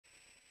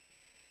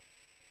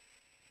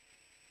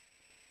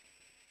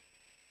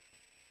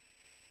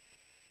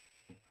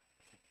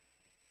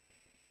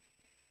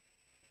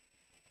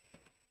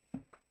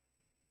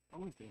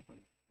Welcome,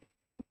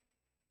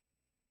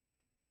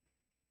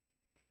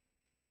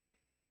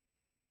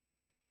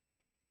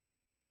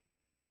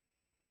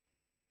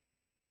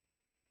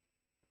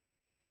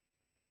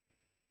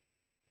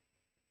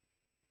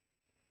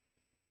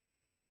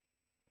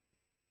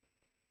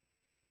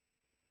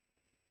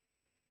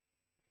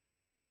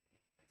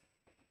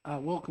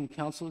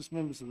 councillors,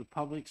 members of the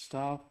public,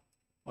 staff.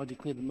 I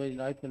declare the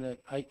meeting open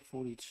at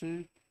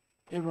 8:42.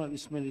 Everyone at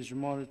this meeting is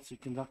reminded to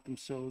conduct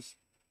themselves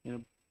in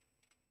a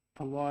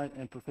polite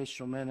and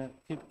professional manner,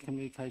 keep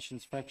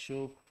communications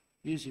factual,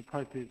 use the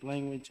appropriate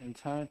language and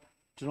tone,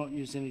 do not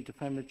use any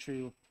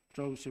defamatory or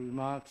derogatory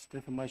remarks.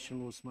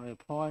 Defamation laws may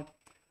apply,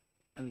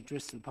 and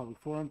address to the public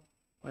forum.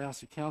 I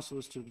ask the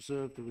councillors to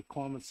observe the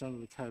requirements under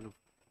the Code of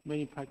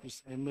Meeting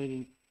Practice and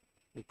Meeting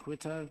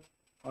Etiquette.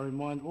 I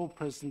remind all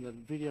present that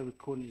video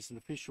recording is an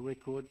official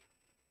record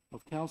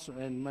of council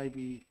and may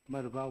be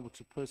made available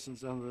to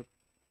persons under the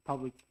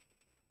public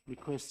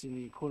request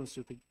in accordance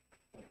with the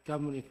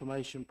Government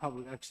Information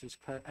Public Access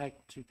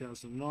Act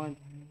 2009.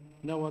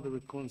 No other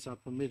recordings are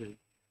permitted.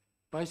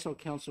 Bayside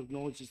Council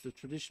acknowledges the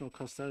traditional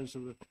custodians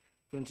of the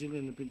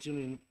Gundillian and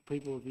Bindillian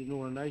people of the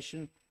Eora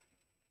Nation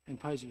and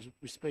pays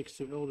respects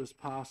to elders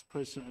past,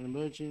 present and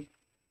emerging.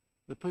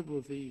 The people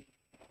of the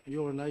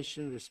Eora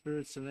Nation, their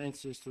spirits and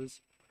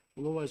ancestors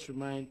will always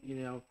remain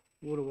in our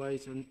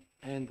waterways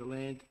and the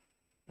land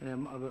and our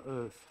Mother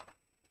Earth.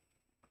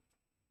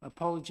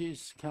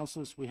 Apologies,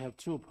 councillors, we have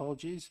two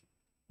apologies.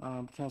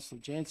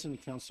 Councillor Jansen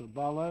and Councillor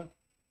Barlow.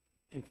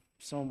 If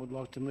someone would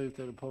like to move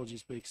that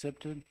apologies be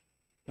accepted.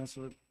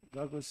 Councillor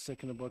Douglas,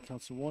 seconded by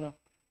Councillor Warner.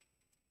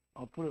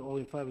 I'll put it all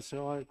in favour, say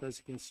aye. Those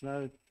against,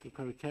 no.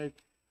 Declare carried.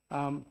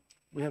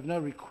 We have no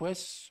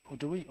requests, or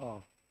do we?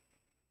 Oh.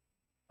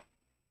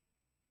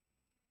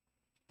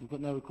 We've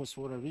got no requests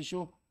for audio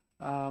visual.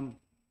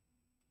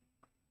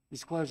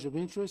 Disclosure of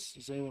interest.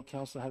 Does anyone,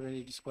 councillor, have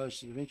any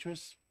disclosures of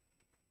interest?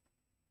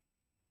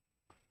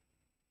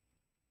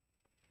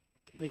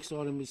 Next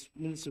item is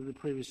minutes of the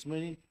previous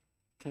meeting.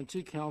 Can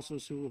two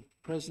councillors who were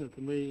present at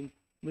the meeting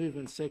move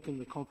and second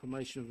the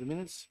confirmation of the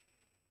minutes?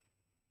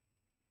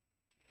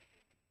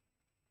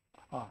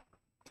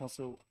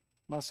 Councillor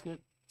Muscat,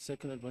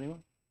 seconded by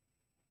anyone?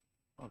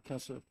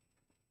 Councillor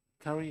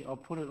Curry, I'll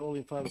put it all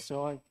in favour, say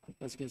aye.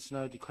 Those against,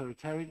 no. Declare it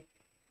carried.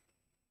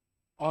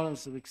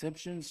 Items of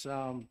exceptions.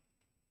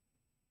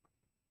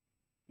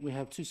 We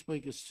have two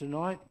speakers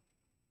tonight.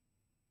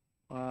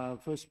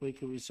 First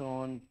speaker is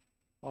on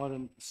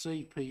item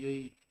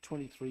CPE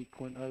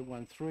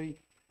 23.013,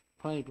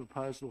 planning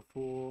proposal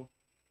for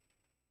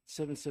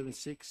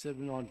 776,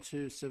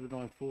 792,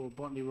 794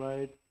 Botany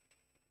Road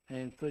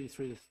and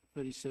 33 to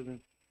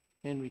 37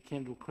 Henry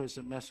Kendall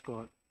Crescent,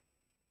 Mascot.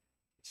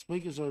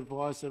 Speakers are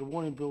advised that a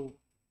warning bell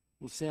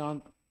will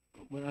sound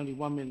when only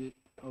 1 minute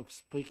of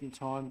speaking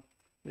time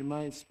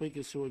remains.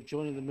 Speakers who are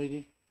joining the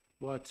meeting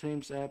via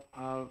Teams app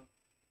are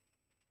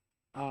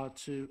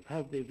to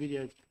have their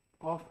video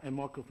off and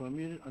microphone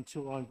muted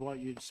until I invite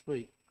you to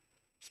speak.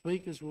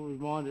 Speakers will be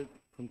reminded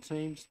from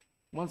Teams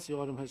once the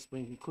item has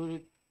been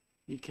concluded.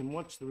 You can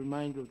watch the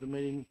remainder of the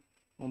meeting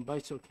on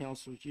Bayside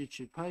Council's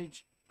YouTube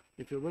page.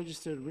 If you're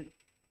registered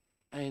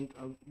and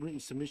a written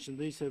submission,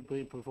 these have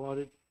been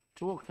provided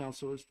to all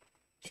councillors.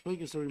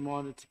 Speakers are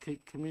reminded to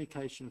keep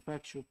communication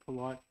factual,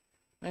 polite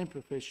and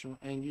professional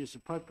and use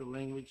appropriate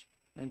language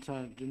and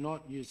tone. Do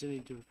not use any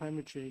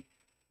defamatory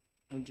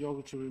and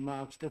derogatory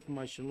remarks.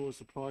 Defamation laws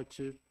apply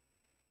to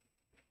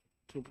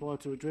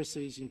address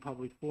these in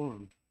public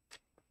forum.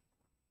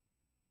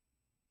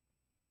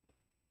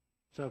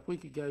 So if we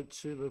could go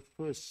to the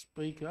first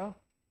speaker.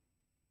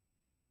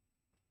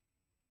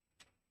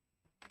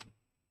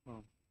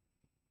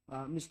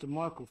 Mr.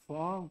 Michael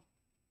File,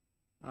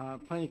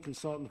 planning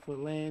consultant for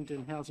Land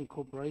and Housing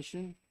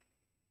Corporation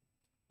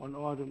on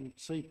item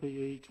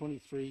CPE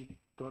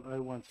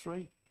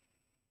 23.013.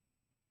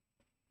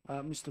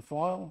 Mr.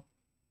 File.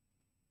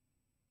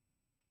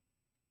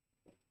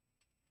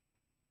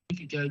 We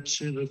could go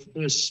to the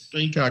first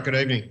speaker. Good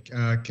evening,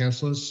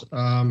 councillors.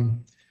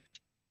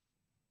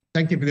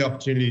 Thank you for the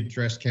opportunity to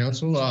address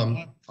council.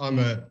 I'm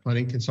a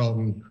planning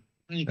consultant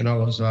and I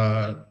was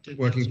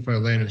working for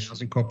Land and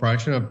Housing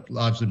Corporation. I've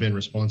largely been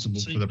responsible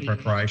for the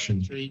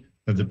preparation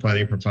of the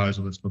planning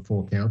proposal that's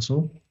before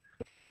council.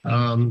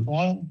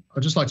 I'd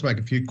just like to make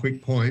a few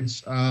quick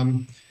points.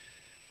 Land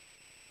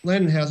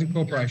and Housing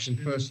Corporation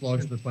first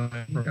lodged the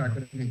planning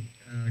proposal.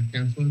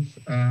 Councillors.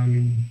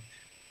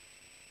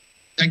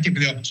 Thank you for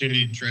the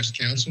opportunity to address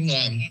council.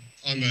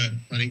 I'm a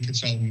planning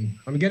consultant.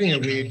 I'm getting a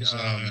weird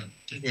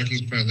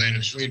working for Land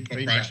and Housing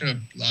Corporation.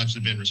 I've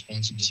largely been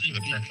responsible for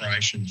the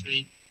preparation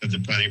of the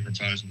planning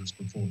proposal that's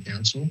before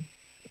council.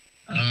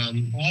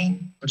 I'd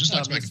just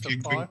like to make a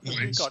few quick points.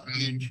 We've got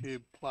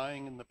YouTube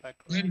playing in the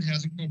background. Land and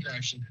Housing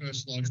Corporation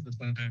first lodged the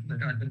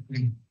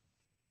planning.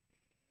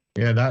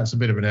 Yeah, that's a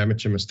bit of an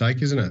amateur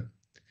mistake, isn't it?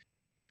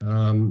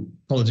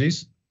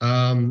 Apologies.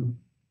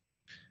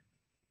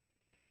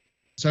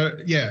 So,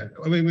 yeah,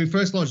 I mean, we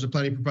first lodged the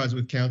planning proposal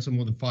with council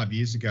more than 5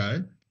 years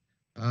ago.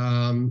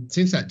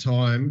 Since that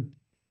time,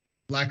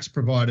 LAC's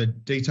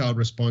provided detailed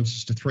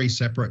responses to 3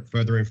 separate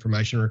further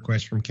information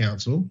requests from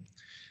Council.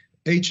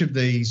 Each of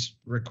these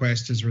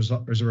requests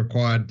has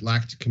required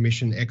LAC to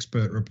commission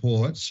expert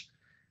reports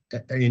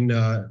in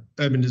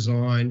urban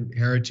design,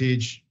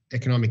 heritage,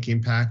 economic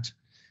impact.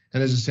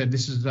 And as I said,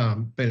 this has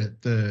been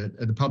at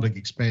the public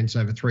expense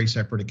over 3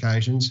 separate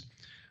occasions.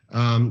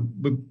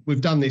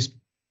 We've done this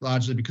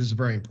largely because it's a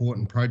very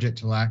important project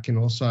to LAC, and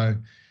also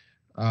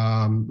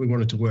we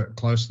wanted to work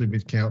closely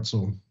with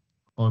Council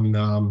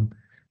on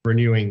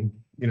renewing,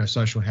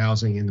 social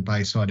housing in the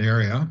Bayside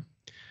area.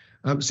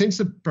 Since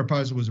the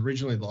proposal was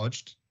originally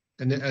lodged,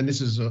 and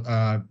this is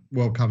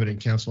well covered in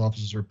Council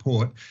Officer's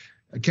report,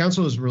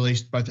 Council has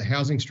released both a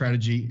housing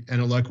strategy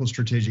and a local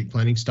strategic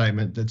planning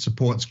statement that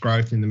supports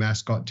growth in the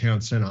Mascot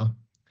Town Centre.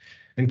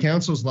 And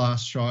Council's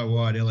last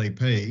Shire-wide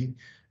LEP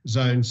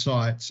zoned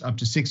sites up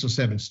to 6 or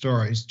 7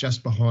 stories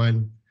just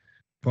behind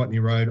Botany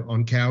Road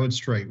on Coward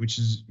Street, which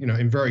is,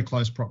 in very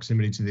close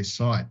proximity to this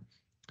site.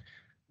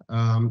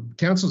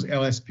 Council's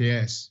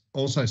LSPS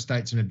also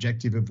states an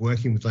objective of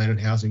working with Land and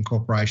Housing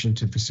Corporation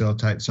to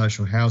facilitate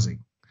social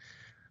housing.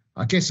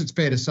 I guess it's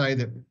fair to say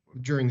that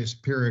during this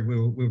period, we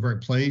were very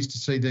pleased to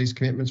see these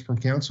commitments from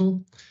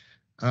Council.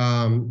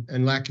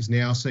 And LAC is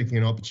now seeking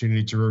an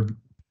opportunity to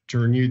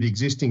renew the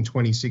existing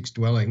 26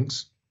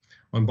 dwellings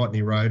on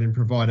Botany Road and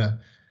provide a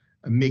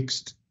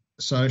mixed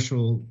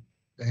social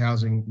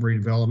housing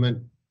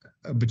redevelopment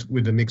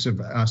with a mix of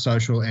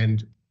social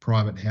and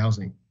private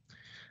housing.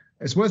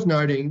 It's worth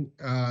noting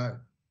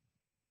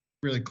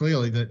really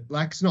clearly that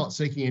LAC's not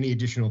seeking any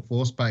additional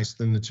floor space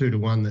than the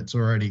 2-to-1 that's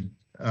already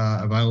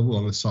available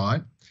on the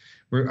site.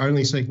 We're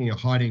only seeking a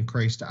height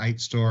increase to 8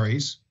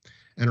 stories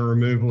and a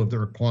removal of the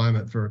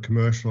requirement for a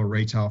commercial or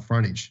retail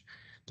frontage.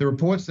 The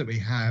reports that we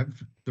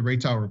have, the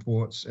retail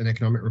reports and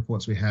economic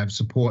reports we have,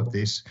 support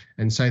this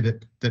and say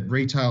that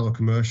retail or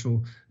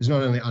commercial is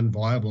not only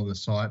unviable on the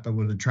site, but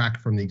will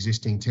detract from the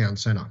existing town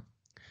centre.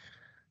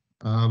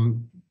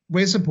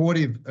 We're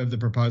supportive of the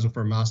proposal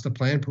for a master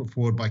plan put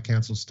forward by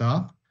Council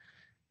staff.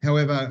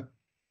 However,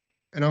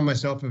 and I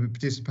myself have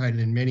participated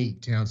in many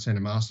town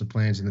centre master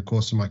plans in the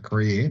course of my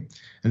career,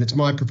 and it's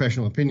my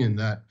professional opinion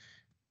that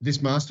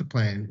this master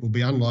plan will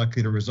be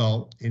unlikely to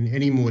result in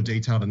any more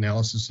detailed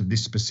analysis of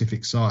this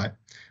specific site,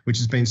 which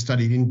has been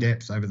studied in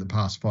depth over the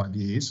past 5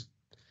 years.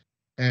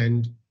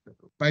 And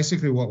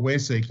basically what we're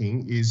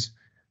seeking is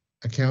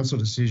a council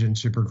decision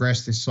to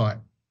progress this site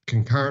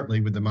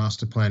concurrently with the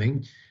master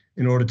planning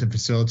in order to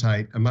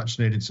facilitate a much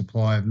needed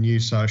supply of new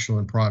social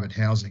and private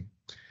housing.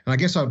 And I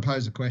guess I would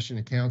pose a question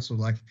to council,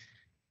 like,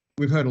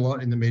 we've heard a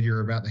lot in the media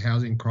about the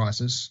housing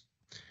crisis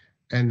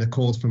and the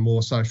calls for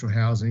more social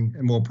housing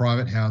and more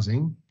private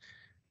housing.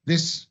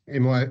 This,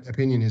 in my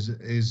opinion,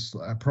 is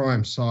a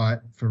prime site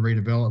for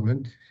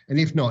redevelopment. And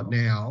if not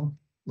now,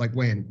 like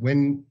when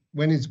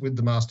would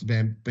the master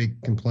plan be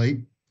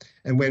complete,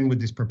 and when would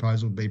this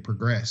proposal be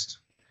progressed?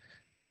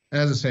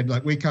 As I said,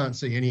 like, we can't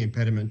see any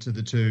impediment to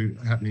the two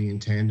happening in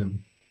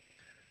tandem.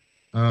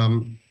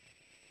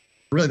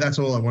 Really, that's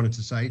all I wanted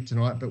to say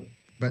tonight.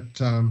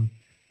 But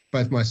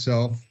both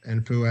myself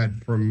and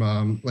Fuad from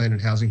Land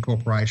and Housing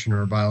Corporation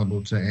are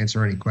available to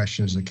answer any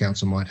questions the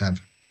council might have.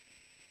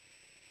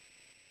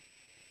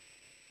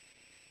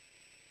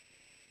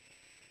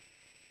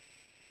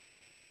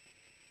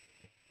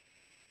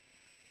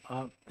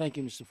 Thank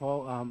you, Mr.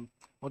 Fole.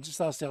 I'll just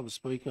ask the other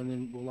speaker and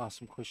then we'll ask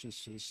some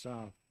questions to the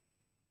staff.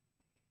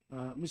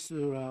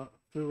 Mr.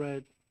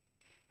 Fuad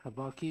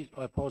Habaki,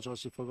 I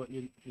apologise if I got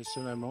your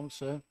surname wrong,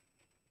 sir.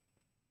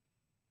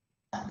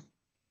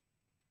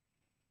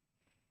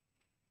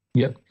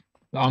 Yep,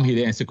 I'm here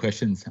to answer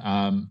questions.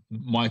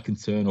 My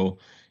concern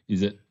is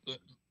that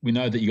we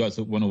know that you guys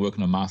want to work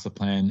on a master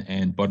plan,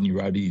 and Botany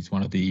Road is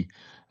one of the,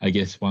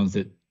 ones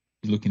that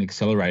you're looking at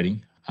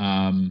accelerating.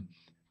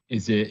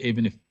 Is there,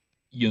 even if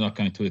you're not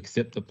going to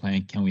accept the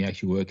plan, can we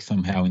actually work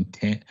somehow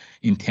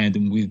in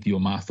tandem with your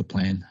master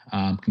plan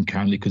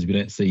concurrently? Because we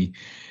don't see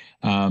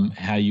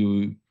how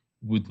you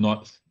would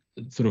not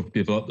sort of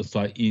develop the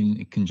site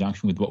in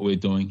conjunction with what we're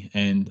doing.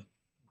 And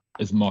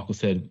as Michael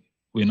said,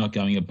 we're not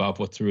going above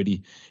what's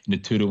already in the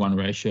 2-to-1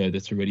 ratio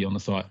that's already on the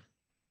site.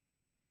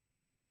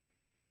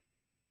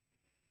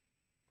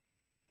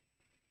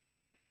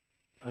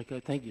 Okay,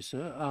 thank you,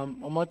 sir. I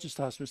might just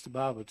ask Mr.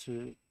 Barber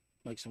to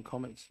make some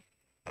comments.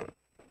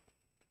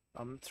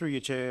 Through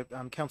your chair,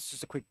 Council,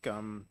 just a quick,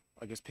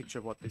 picture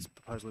of what this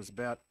proposal is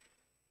about.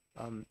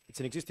 It's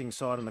an existing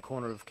site on the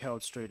corner of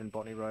Coward Street and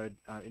Botany Road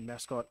in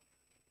Mascot.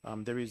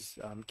 There is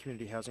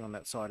community housing on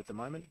that site at the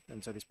moment,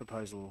 and so this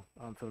proposal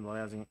from the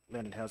Land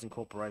and Housing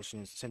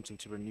Corporation is essentially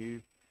to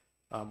renew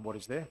what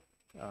is there.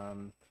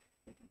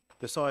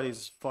 The site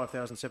is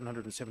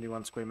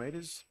 5,771 square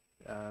metres,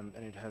 and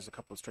it has a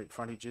couple of street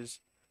frontages.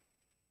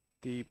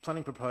 The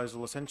planning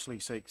proposal essentially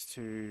seeks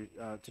to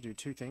do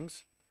 2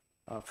 things.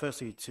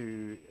 Firstly,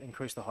 to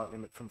increase the height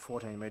limit from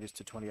 14 metres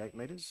to 28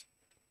 metres.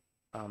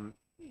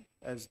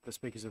 As the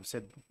speakers have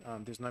said,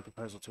 there's no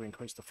proposal to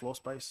increase the floor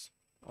space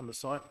on the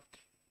site.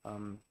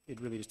 It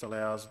really just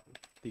allows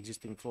the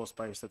existing floor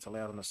space that's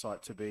allowed on the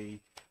site to be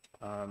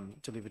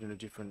delivered in a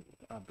different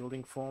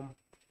building form.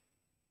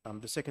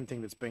 The second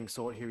thing that's being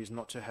sought here is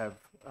not to have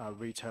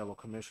retail or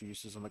commercial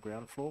uses on the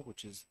ground floor,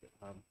 which is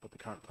what the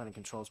current planning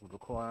controls would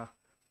require.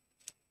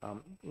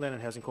 Land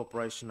and Housing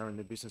Corporation are in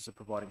the business of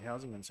providing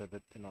housing, and so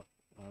that they're not,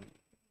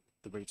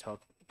 the retail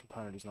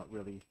component is not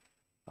really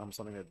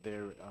something that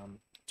they're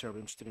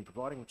terribly interested in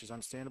providing, which is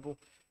understandable.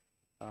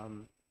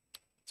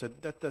 So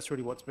that's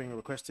really what's being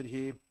requested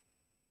here.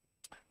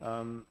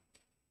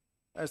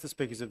 As the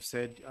speakers have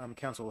said,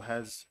 Council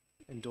has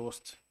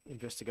endorsed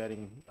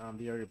investigating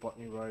the area of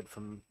Botany Road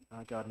from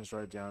Gardeners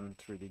Road down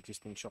through the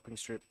existing shopping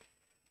strip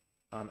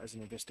as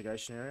an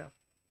investigation area.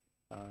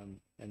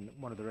 And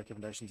one of the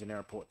recommendations in our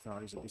report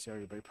tonight is that this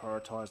area be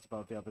prioritised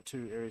above the other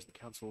two areas the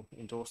Council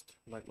endorsed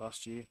late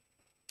last year.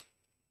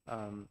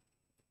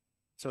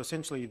 So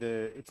essentially,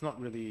 it's not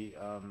really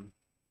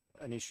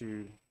an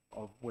issue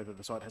of whether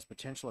the site has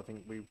potential. I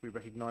think we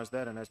recognise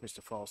that, and as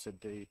Mr. File said,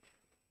 the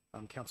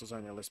Council's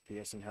own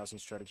LSPS and housing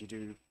strategy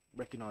do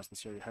recognise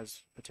this area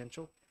has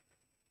potential.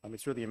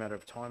 It's really a matter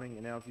of timing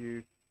in our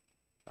view,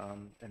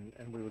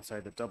 and we would say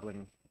that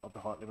doubling of the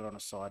height limit on a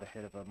site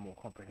ahead of a more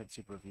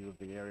comprehensive review of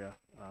the area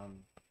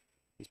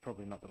is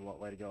probably not the right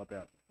way to go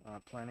about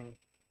planning.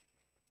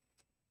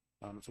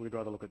 So we'd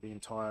rather look at the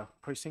entire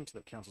precinct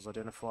that Council's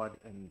identified,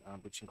 and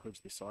which includes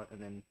this site,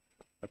 and then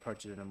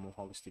approach it in a more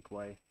holistic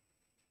way.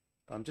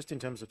 Just in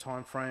terms of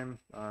time frame,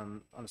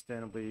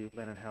 understandably,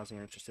 Land and Housing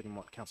are interested in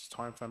what Council's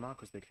time frame are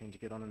because they're keen to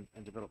get on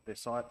and develop their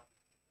site.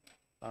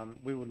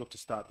 We would look to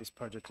start this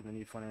project in the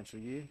new financial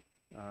year.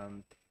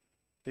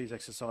 These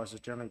exercises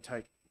generally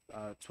take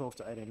 12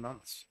 to 18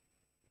 months.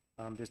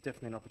 There's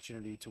definitely an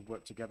opportunity to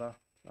work together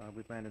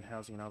with Land and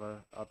Housing and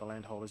other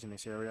landholders in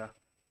this area.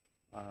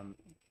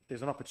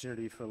 There's an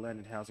opportunity for Land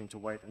and Housing to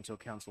wait until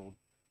Council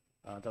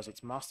does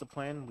its master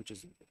plan, which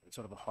is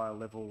sort of a higher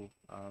level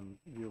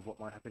view of what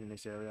might happen in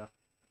this area.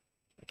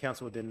 The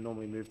Council would then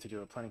normally move to do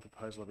a planning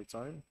proposal of its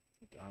own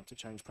to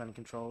change planning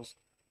controls.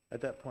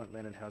 At that point,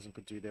 Land and Housing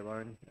could do their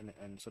own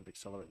and sort of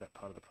accelerate that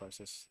part of the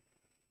process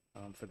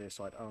for their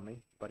site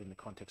only, but in the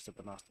context of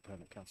the master plan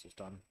that Council's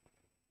done.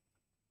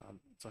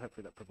 So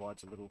hopefully that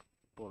provides a little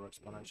broader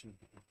explanation.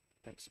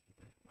 Thanks.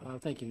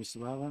 Thank you,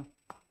 Mr. Barber.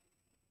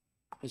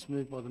 It's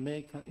moved by the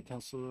Mayor,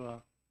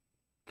 Councillor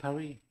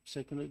Curry,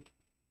 seconded.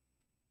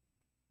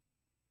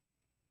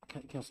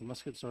 Councillor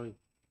Muscat, sorry.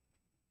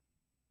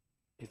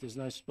 If there's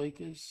no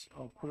speakers,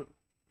 I'll put it.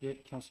 Yeah,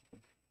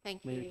 Councillor.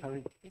 Thank Mayor you,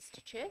 Curry.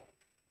 Mr. Chair.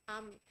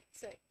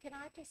 So can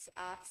I just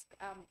ask,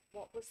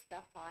 what was the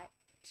height,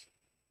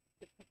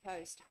 the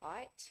proposed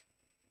height,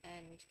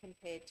 and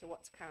compared to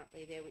what's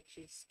currently there, which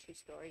is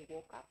 2-storey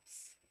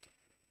walk-ups?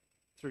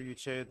 Through you,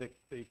 Chair,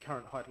 the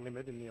current height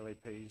limit in the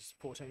LEP is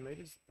 14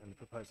 metres and the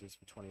proposal is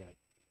for 28.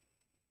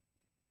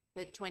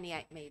 For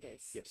 28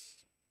 metres?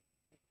 Yes.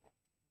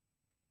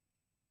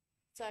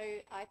 So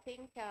I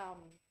think,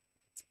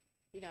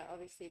 you know,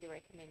 obviously the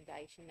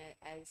recommendation,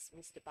 as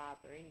Mr.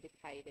 Barber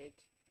indicated,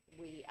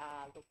 we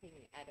are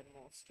looking at a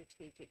more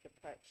strategic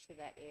approach to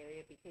that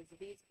area because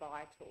it is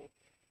vital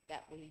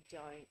that we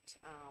don't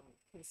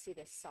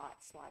consider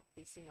sites like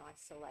this in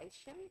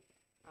isolation.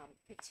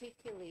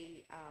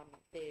 Particularly,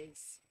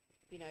 there's,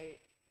 you know,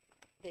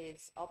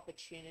 there's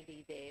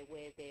opportunity there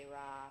where there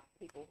are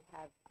people who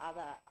have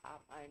other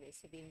owners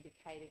have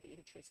indicated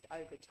interest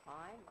over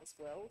time as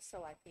well.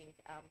 So I think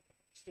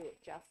to do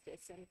it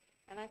justice,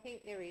 and I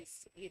think there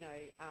is, you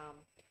know,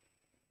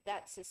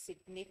 that's a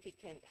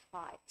significant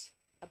height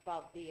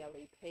above the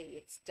LEP.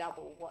 It's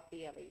double what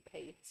the LEP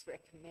has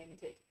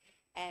recommended,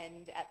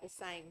 and at the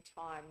same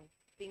time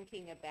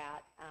thinking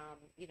about,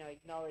 you know,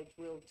 acknowledge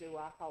we'll do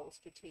our whole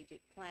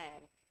strategic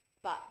plan,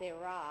 but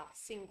there are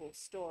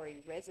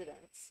single-storey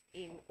residents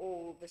in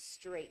all the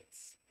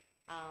streets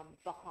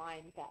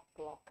behind that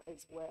block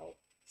as well.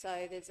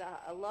 So there's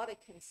a lot of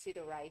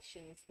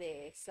considerations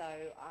there. So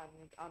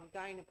I'm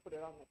going to put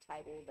it on the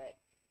table that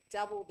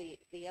double the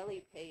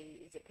LEP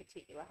is a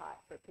particular height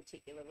for a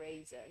particular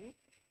reason,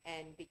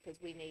 and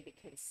because we need to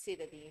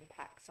consider the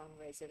impacts on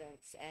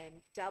residents,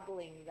 and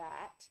doubling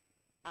that,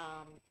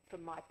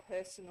 from my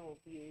personal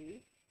view,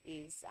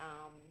 is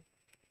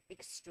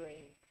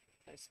extreme.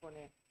 I just want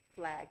to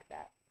flag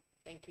that.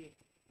 Thank you.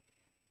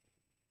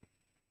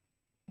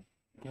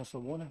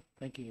 Councillor Warner,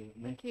 thank you,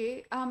 Mayor. Thank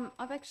you.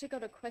 I've actually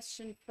got a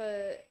question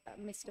for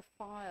Mr.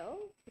 File,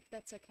 if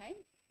that's okay.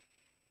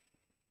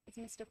 Is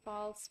Mr.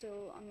 File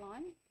still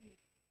online?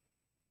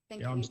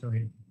 Thank you. I'm still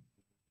here.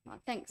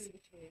 Thanks.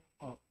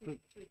 Oh, good.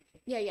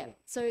 Yeah.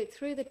 So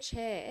through the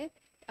chair,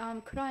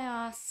 could I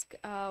ask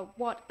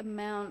what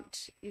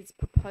amount is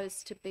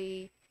proposed to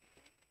be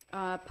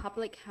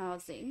public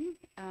housing,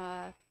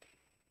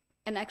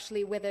 and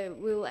actually whether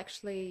we'll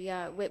actually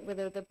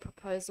whether the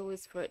proposal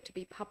is for it to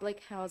be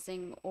public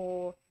housing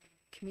or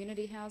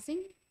community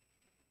housing?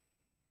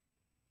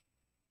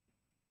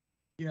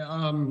 Yeah,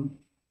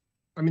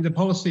 I mean, the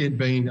policy had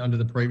been under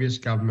the previous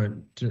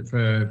government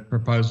for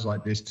proposals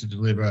like this to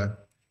deliver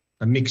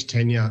a mixed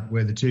tenure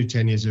where the two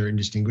tenures are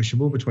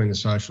indistinguishable between the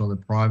social and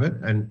the private,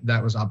 and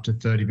that was up to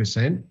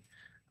 30%.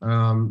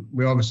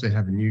 We obviously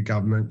have a new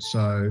government,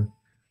 so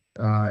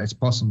it's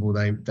possible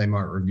they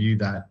might review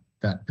that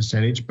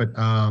percentage. But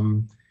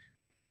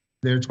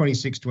there are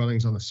 26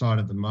 dwellings on the site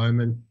at the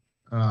moment.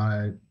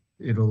 The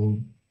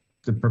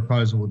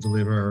proposal will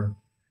deliver,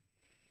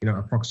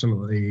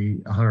 approximately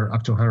 100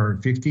 up to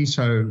 150.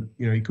 So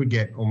you could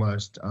get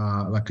almost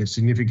like a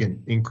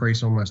significant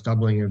increase, almost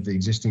doubling of the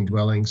existing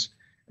dwellings,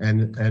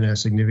 and a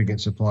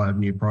significant supply of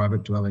new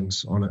private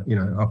dwellings on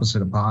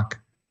opposite a park.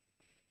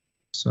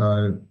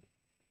 So,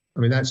 I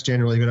mean, that's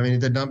generally good. I mean,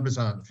 the numbers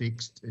aren't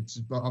fixed.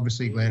 It's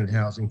obviously Land and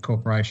Housing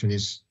Corporation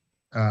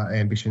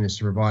ambition is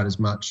to provide as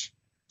much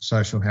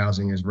social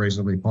housing as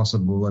reasonably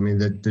possible. I mean,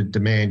 the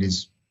demand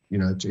is,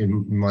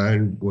 in my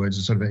own words,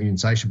 is sort of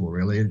insatiable,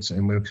 really.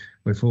 And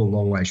we're still a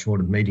long way short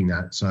of meeting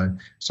that. So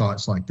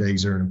sites like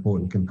these are an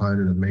important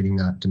component of meeting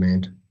that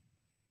demand.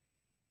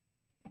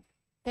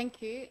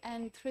 Thank you.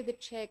 And through the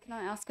chair, can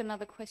I ask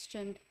another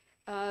question?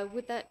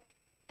 Would that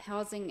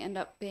housing end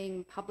up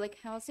being public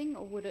housing,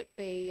 or would it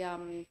be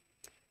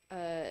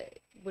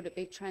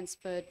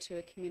transferred to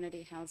a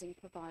community housing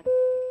provider?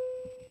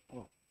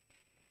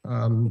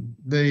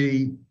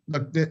 The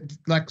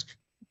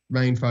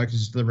main focus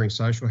is delivering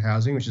social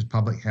housing, which is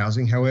public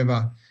housing.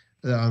 However,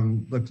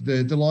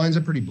 the lines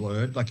are pretty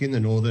blurred. Like in the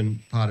northern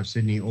part of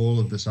Sydney, all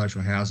of the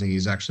social housing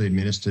is actually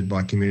administered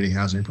by community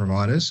housing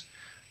providers.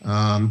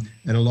 And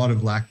a lot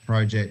of LAC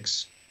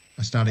projects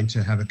are starting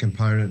to have a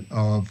component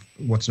of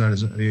what's known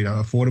as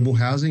affordable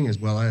housing as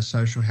well as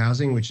social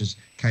housing, which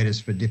caters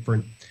for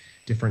different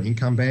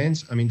income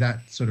bands. I mean,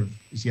 that sort of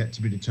is yet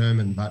to be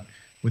determined, but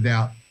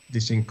without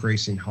this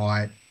increase in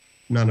height,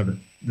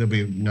 there'll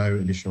be no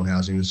additional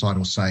housing. The site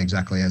will stay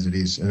exactly as it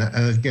is. And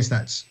I guess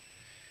that's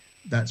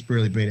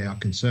really been our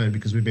concern,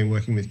 because we've been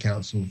working with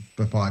council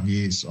for 5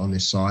 years on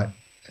this site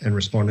and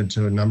responded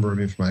to a number of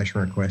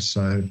information requests.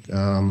 So,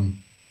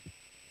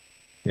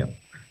 yeah.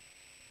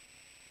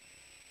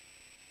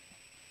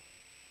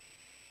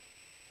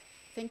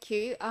 Thank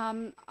you.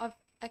 I've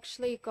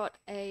actually got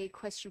a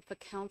question for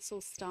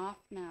council staff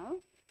now,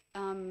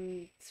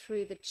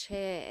 through the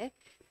chair.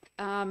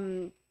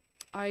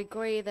 I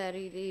agree that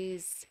it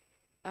is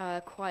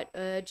quite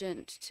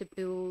urgent to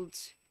build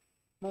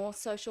more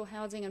social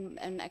housing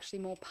and actually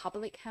more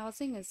public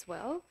housing as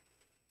well.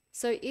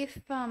 So if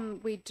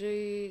we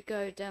do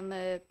go down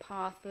the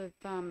path of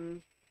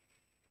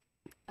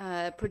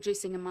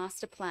producing a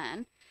master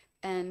plan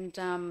and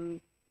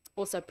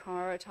also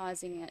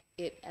prioritising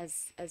it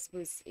as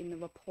was in the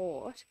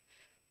report,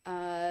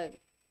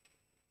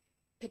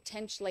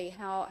 potentially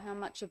how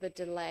much of a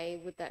delay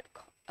would that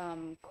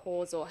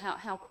cause, or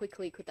how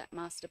quickly could that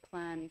master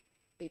plan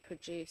be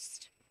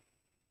produced?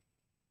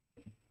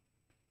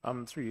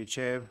 Through your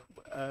chair,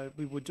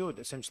 we would do it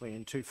essentially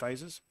in 2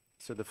 phases.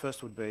 So the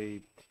first would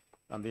be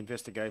the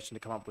investigation to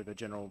come up with a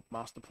general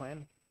master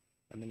plan,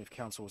 and then if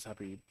council was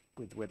happy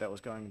with where that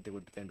was going, there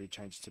would then be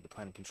changes to the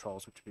planning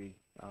controls, which would be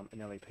an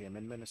LEP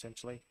amendment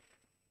essentially.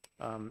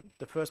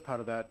 The first part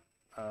of that,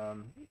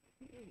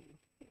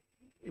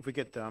 if we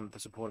get the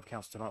support of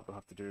council tonight, we'll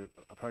have to do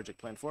a project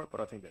plan for it, but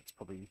I think that's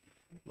probably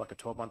like a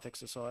 12-month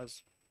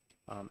exercise.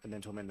 And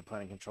then to amend the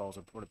planning controls,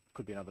 it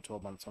could be another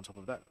 12 months on top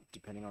of that,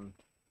 depending on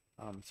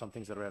some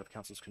things that are out of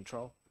council's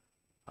control.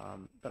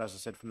 But as I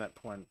said, from that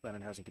point, Land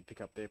and Housing could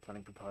pick up their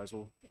planning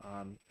proposal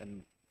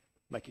and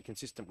make it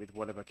consistent with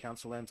whatever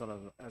council lands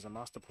on as a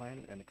master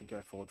plan, and it can go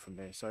forward from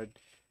there. So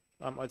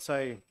I'd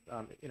say,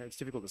 it's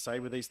difficult to say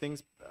with these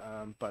things,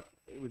 but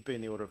it would be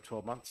in the order of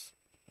 12 months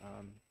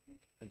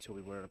until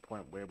we were at a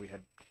point where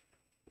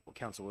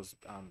council was,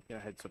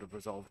 had sort of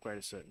resolved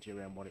greater certainty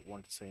around what it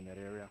wanted to see in that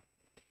area.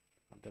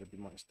 That'd be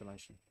my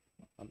estimation.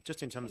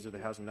 Just in terms of the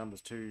housing numbers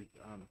too,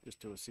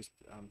 just to assist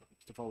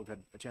Mr. Fole, we've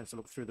had a chance to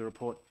look through the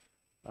report.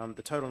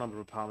 The total number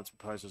of apartments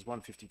proposed is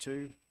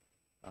 152,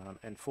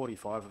 and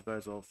 45 of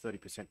those, or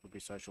 30%, would be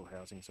social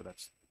housing. So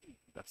that's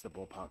the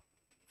ballpark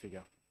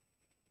figure.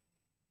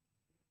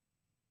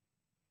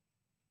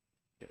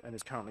 Yeah, and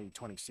there's currently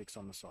 26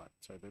 on the site.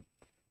 So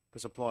the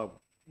supply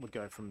would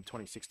go from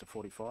 26 to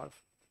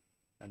 45,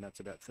 and that's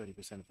about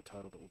 30% of the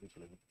total that will be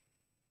delivered.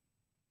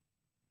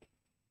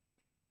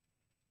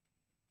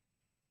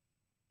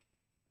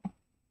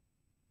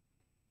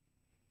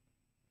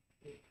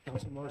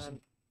 Councillor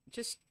Morrison.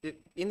 Just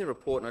in the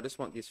report, and I just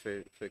want this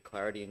for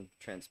clarity and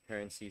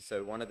transparency.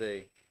 So one of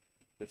the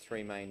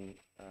 3 main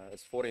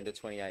is 14 to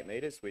 28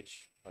 metres,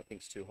 which I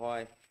think is too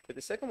high. But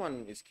the second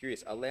one is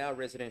curious: allow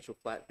residential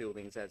flat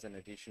buildings as an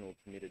additional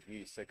permitted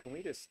use. So can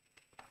we just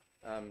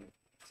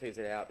tease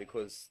it out,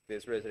 because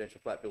there's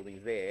residential flat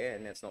buildings there,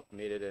 and that's not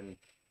permitted, and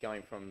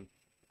going from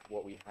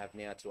what we have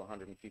now to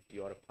 150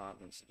 odd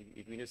apartments.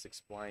 If we just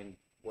explain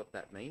what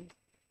that means.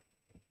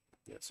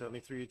 Yeah, certainly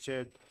through your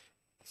chair.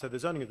 So the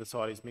zoning of the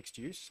site is mixed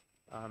use,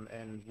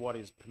 and what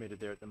is permitted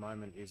there at the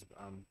moment is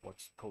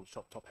what's called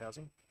shop top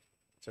housing.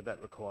 So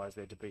that requires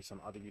there to be some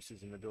other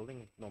uses in the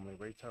building, normally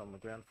retail on the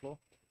ground floor.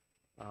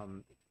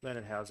 Land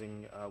and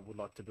Housing would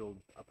like to build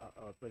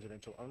a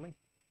residential only,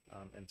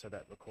 and so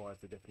that requires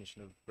the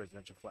definition of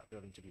residential flat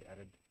building to be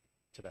added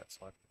to that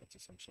site. That's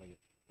essentially it.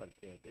 But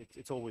yeah,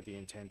 it's all with the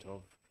intent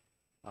of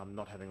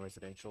not having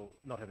residential,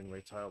 not having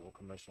retail or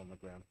commercial on the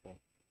ground floor.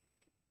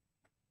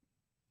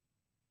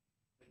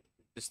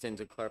 Just then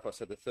to clarify,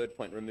 so the third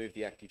point, remove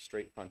the active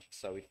street frontage.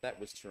 So if that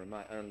was to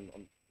remain, and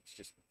I'm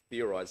just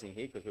theorising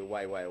here because we're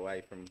way, way away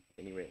from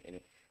anywhere.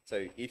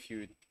 So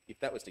if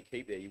that was to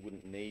keep there, you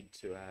wouldn't need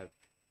to have,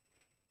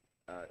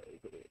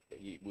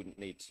 you wouldn't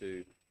need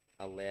to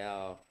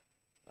allow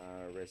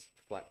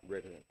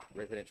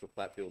residential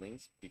flat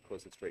buildings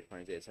because the street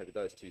frontage there. So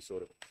those two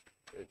sort of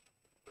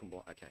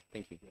combine. Okay,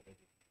 thank you.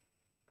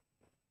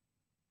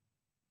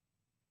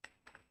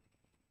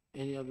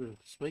 Any other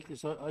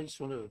speakers? I just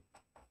want to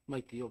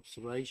make the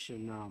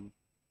observation.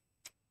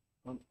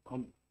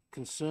 I'm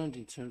concerned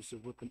in terms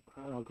of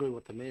I agree with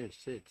what the mayor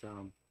said.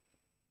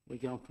 We're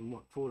going from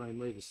 14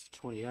 metres to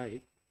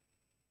 28,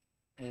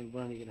 and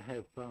we're only going to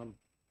have,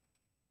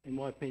 in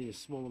my opinion, a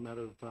small amount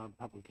of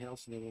public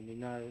housing there when we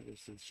know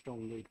there's a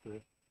strong need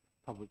for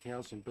public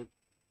housing. But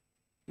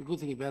the good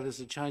thing about it is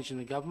a change in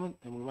the government,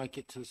 and we won't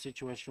get to the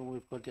situation where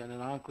we've got down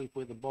in Arncliffe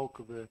where the bulk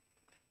of the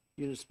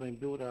units being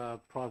built are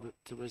private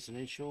to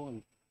residential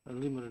and a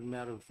limited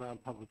amount of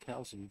public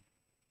housing.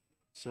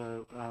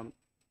 So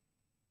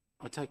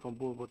I take on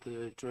board what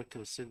the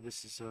director said.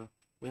 This is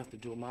we have to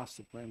do a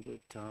master plan,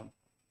 but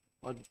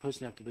I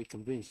personally have to be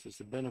convinced there's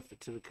a benefit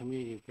to the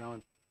community of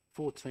going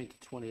 14 to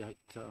 28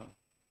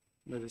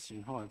 metres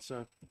in height.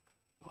 So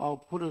I'll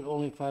put it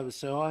all in favour.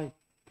 Say aye.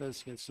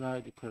 Those against no,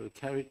 declare it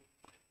carried.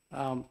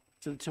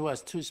 To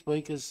us two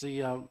speakers,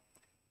 the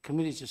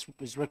committee just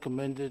is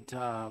recommended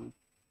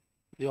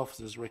the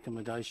officer's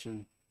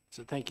recommendation.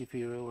 So thank you for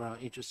your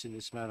interest in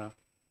this matter.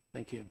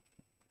 Thank you.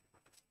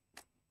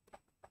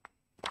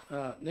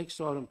 Next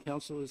item,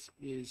 councillors,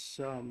 is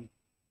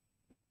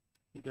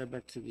we go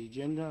back to the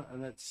agenda,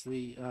 and that's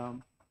the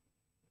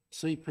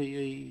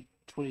CPE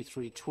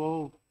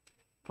 2312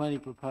 planning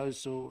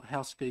proposal,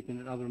 housekeeping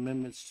and other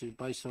amendments to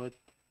Bayside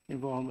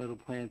Environmental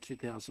Plan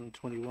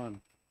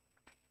 2021.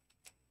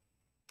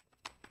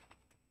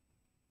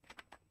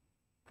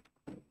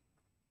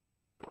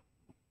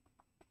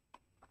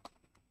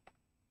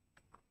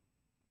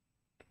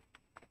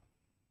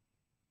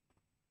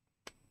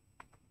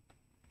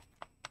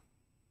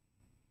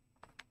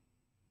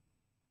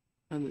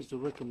 And there's a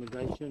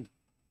recommendation.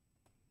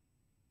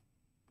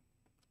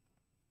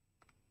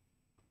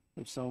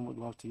 If someone would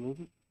like to move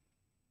it.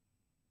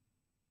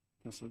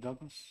 Councillor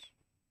Douglas.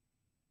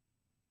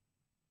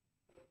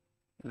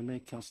 And the Mayor,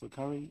 Councillor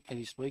Curry.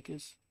 Any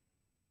speakers?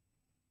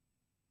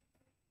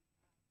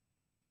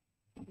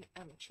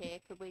 Chair,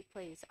 could we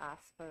please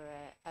ask for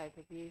an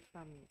overview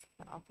from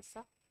the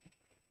officer?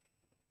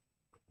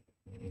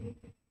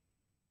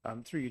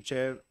 Through you,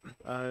 Chair,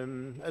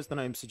 as the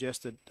name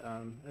suggested,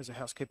 as a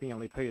housekeeping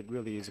LEP, it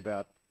really is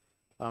about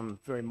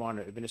very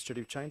minor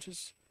administrative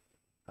changes.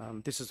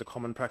 This is a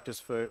common practice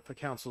for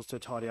councils to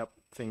tidy up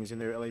things in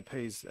their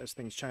LEPs as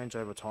things change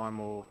over time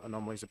or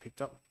anomalies are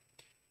picked up.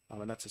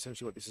 And that's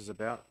essentially what this is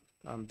about.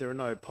 There are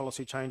no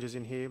policy changes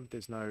in here.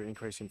 There's no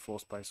increase in floor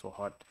space or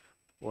height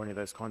or any of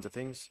those kinds of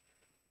things.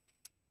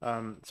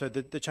 So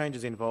the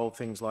changes involve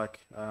things like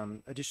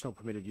additional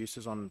permitted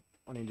uses on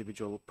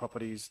individual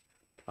properties.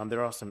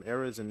 There are some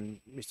errors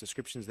and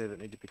misdescriptions there that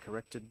need to be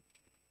corrected.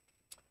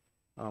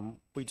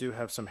 We do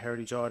have some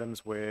heritage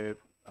items where,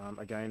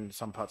 again,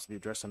 some parts of the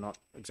address are not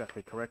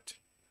exactly correct.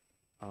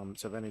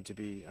 So they need to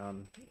be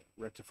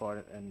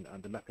rectified and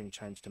the mapping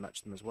changed to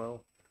match them as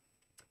well.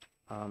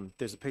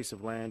 There's a piece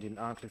of land in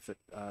Arncliffe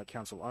that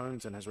council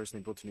owns and has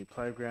recently built a new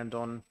playground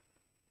on.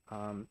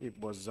 It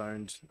was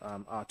zoned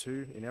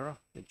R2 in error.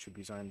 It should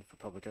be zoned for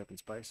public open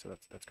space, so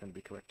that's going to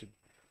be corrected.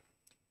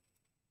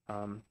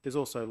 There's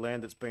also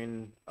land that's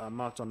been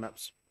marked on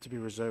maps to be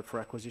reserved for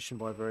acquisition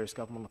by various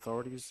government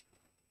authorities,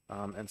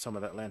 and some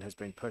of that land has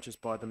been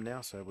purchased by them now,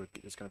 so we're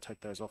just going to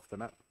take those off the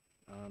map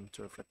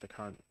to reflect the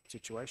current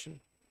situation.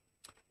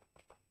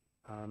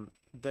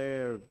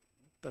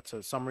 That's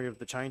a summary of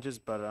the changes,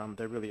 but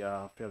they really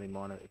are fairly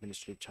minor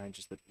administrative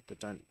changes that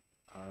don't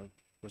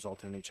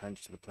result in any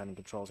change to the planning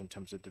controls in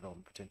terms of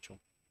development potential.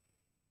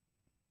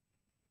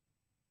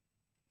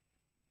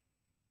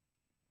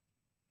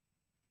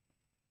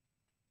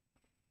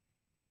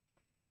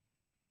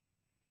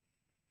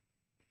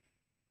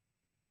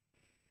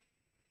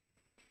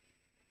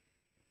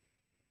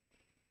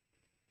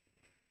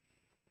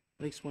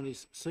 Next one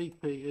is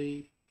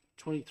CPE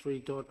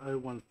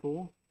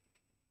 23.014.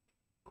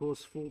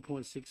 Course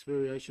 4.6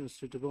 variations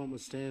to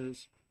development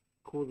standards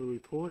quarterly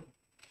report.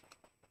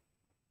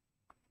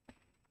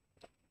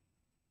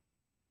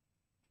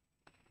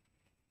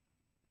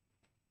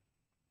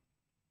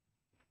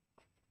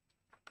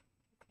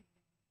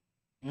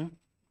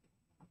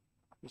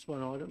 Just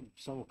one item,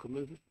 someone can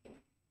move it.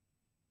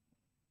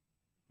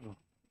 Oh.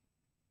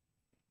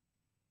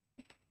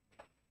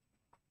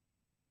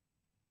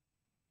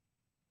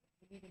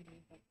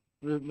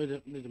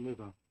 Need to move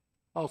on.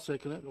 I'll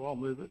second it, or I'll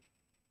move it.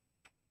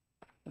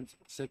 And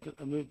second,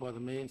 moved by the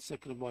mayor,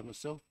 seconded by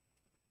myself.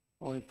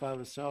 All in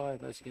favour, say aye.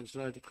 Those against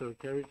no, declare it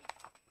carried.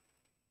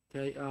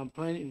 Okay,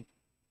 planning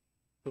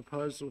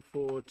proposal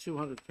for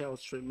 200 Cowell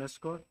Street,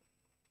 Mascot,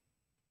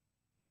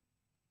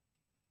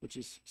 which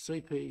is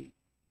CPE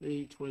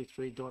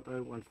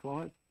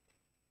 23.015.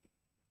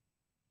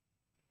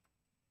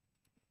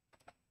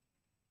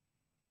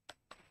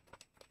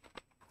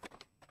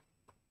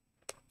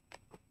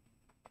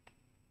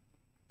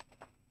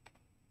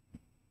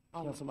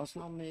 Councillor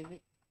Muscat? I'll move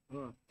it,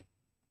 Right.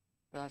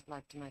 but I'd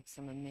like to make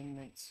some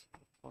amendments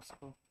if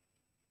possible.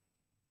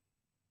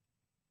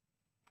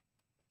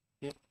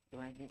 Yep. Do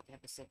I need to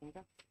have a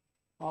seconder?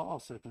 I'll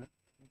second it.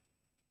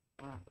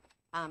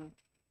 Right.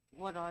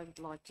 What I would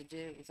like to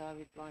do is I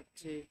would like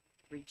to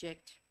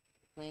reject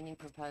the planning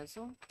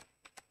proposal,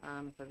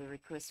 for the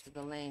request for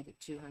the land at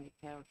 200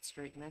 Carrot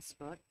Street,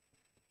 Mascot,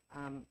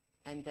 and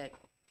that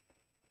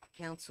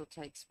council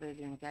takes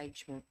further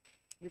engagement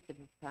with the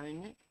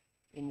proponent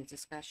in the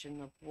discussion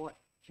of what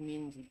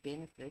community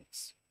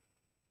benefits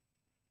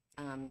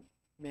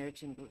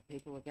Meriton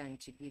people are going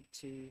to give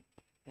to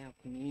our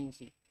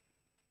community.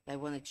 They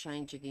want to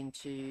change it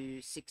into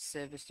 6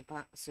 service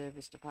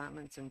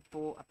departments and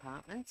 4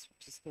 apartments,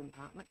 which is 10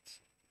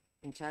 apartments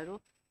in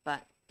total.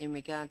 But in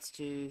regards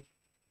to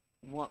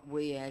what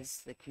we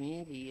as the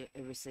community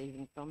are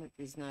receiving from it,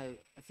 there's no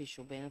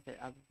official benefit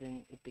other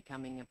than it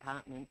becoming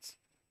apartments,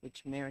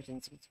 which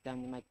Meriton's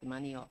going to make the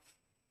money off,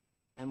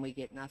 and we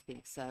get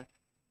nothing. So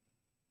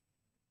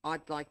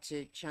I'd like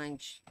to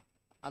change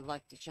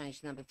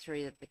number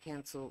 3, that the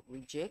council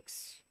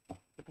rejects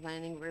the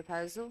planning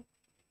proposal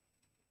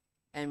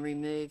and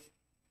remove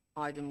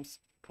items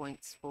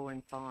points 4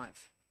 and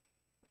 5.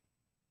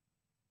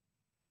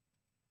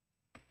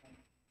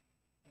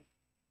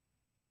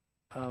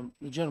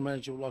 The general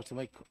manager would like to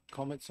make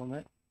comments on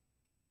that.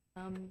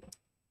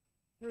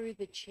 Through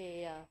the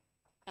chair,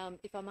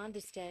 if I'm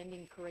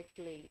understanding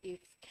correctly, if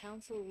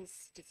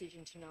council's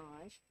decision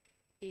tonight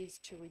is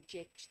to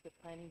reject the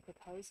planning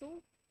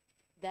proposal,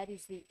 that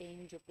is the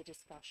end of the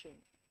discussion.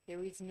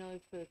 There is no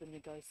further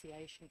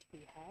negotiation to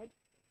be had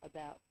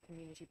about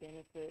community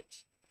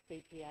benefit,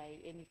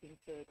 BPA, anything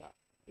further.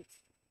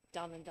 It's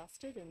done and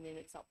dusted, and then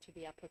it's up to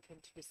the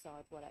applicant to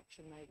decide what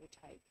action they will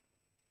take,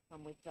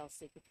 whether they'll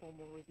seek a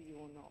formal review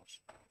or not.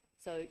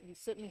 So you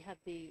certainly have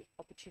the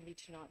opportunity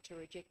tonight to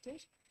reject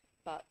it,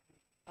 but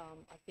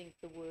I think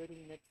the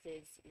wording that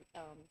says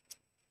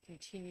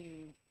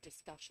continue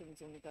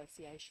discussions or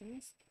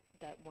negotiations,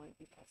 that won't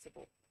be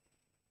possible.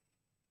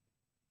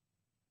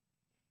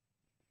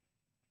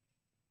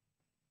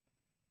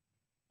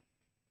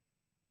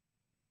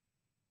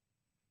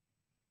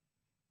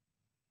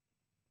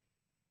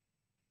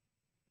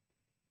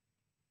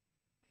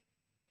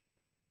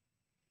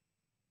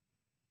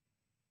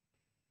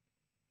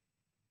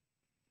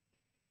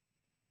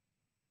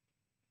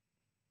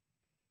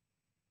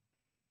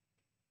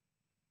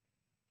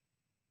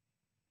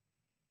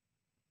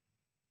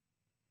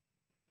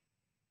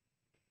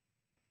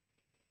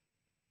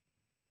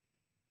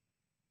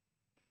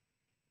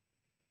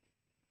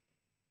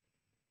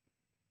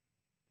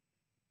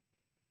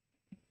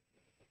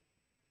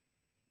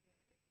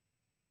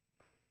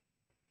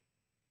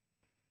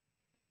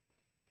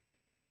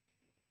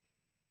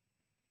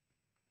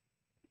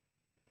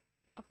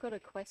 I've got a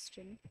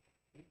question.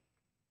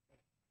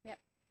 Yep.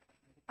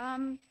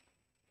 I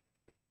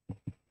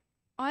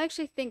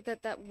actually think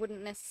that that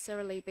wouldn't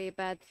necessarily be a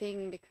bad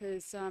thing,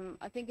 because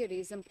I think it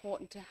is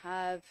important to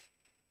have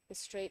the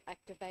street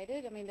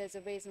activated. I mean, there's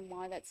a reason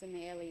why that's in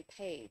the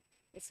LEP.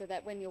 It's so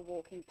that when you're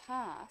walking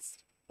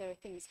past, there are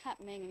things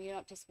happening and you're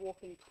not just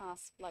walking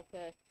past like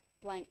a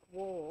blank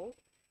wall.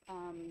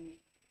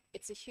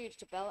 It's a huge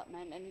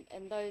development,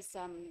 and those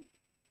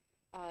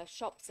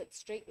shops at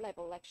street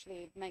level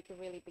actually make a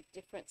really big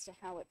difference to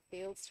how it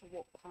feels to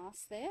walk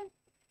past there.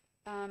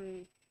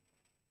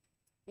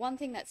 One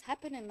thing that's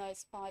happened in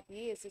those 5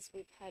 years is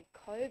we've had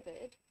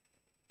COVID,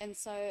 and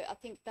so I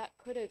think that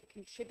could have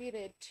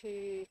contributed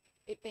to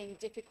it being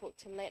difficult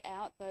to let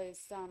out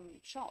those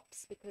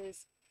shops,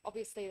 because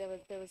obviously there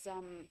was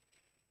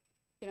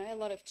you know, a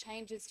lot of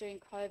changes during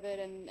COVID,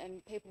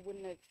 and people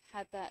wouldn't have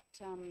had that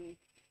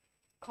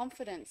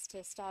confidence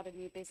to start a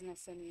new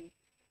business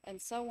and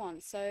so on.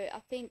 So I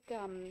think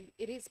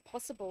it is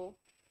possible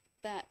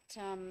that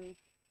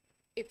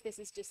if this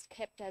is just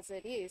kept as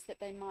it is,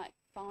 that they might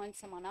find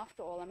someone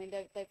after all. I mean,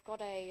 they've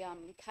got a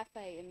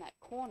cafe in that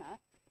corner,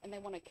 and they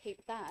want to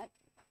keep that.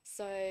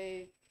 So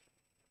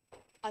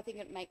I think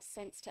it makes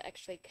sense to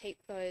actually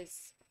keep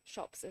those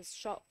shops as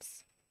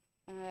shops.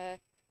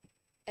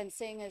 And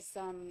seeing as,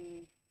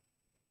 you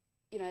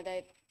know,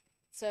 they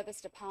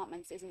serviced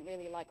apartments isn't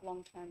really like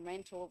long-term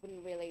rental, it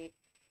wouldn't really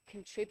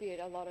contribute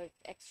a lot of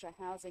extra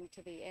housing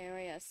to the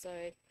area.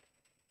 So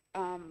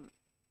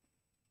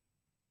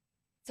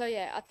so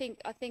yeah, I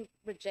think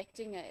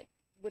rejecting it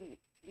wouldn't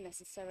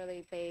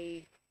necessarily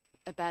be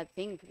a bad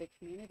thing for the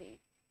community.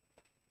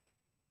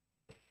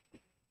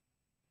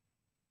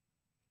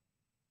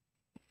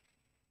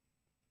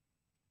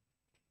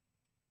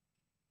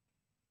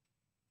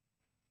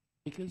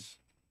 Speakers?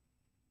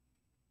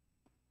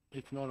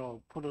 If not,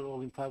 I'll put it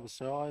all in favour,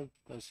 say aye.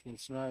 Those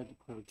against no,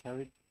 declare it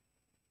carried.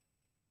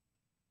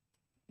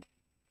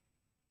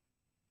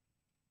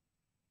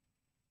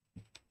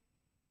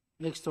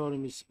 Next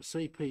item is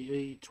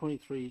CPE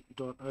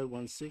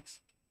 23.016,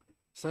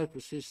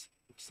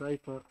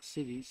 Safer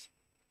Cities,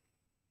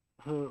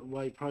 Her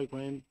Way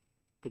Program,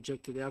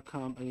 Projected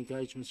Outcome and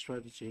Engagement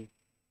Strategy.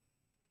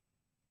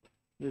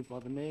 Moved by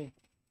the Mayor.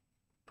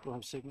 Do I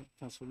have a second?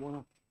 Councillor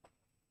Warner.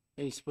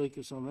 Any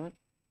speakers on that?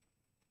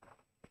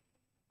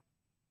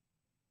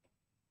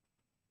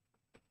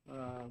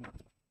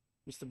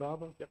 Mr.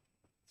 Barber? Yep,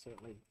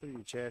 certainly. Through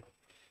you, Chair.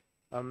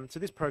 So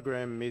this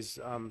program is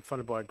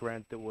funded by a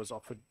grant that was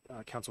offered,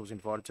 council was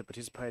invited to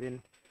participate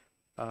in.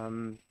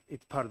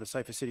 It's part of the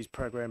Safer Cities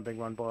program being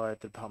run by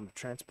the Department of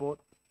Transport.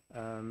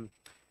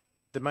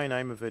 The main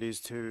aim of it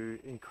is to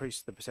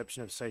increase the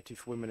perception of safety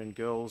for women and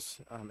girls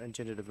and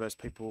gender diverse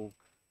people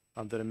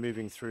that are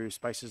moving through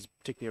spaces,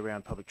 particularly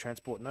around public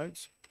transport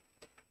nodes.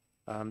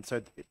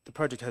 The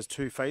project has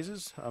two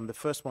phases. The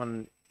first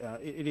one,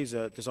 it is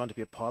designed to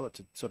be a pilot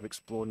to sort of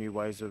explore new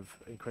ways of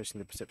increasing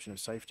the perception of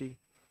safety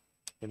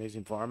in these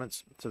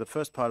environments. So the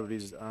first part of it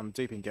is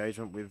deep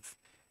engagement with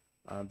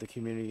the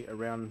community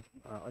around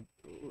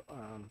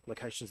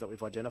locations that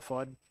we've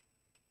identified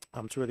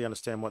to really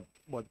understand what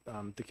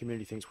the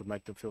community thinks would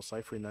make them feel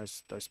safer in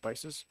those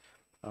spaces,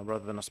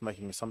 rather than us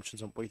making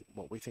assumptions on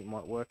what we think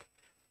might work.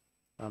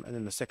 And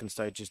then the second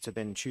stage is to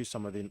then choose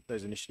some of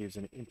those initiatives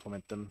and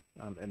implement them,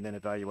 and then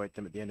evaluate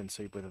them at the end and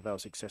see whether they were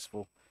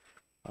successful.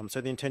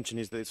 So the intention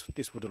is that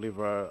this will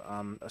deliver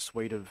a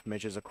suite of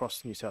measures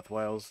across New South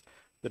Wales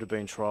that have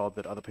been trialled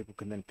that other people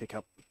can then pick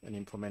up and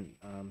implement,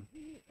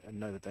 and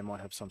know that they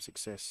might have some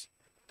success.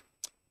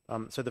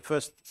 So the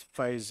first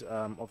phase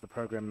of the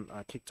program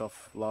kicked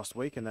off last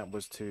week, and that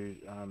was to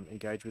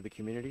engage with the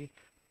community.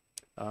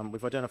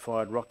 We've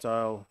identified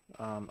Rockdale,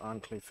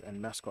 Arncliffe and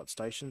Mascot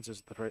stations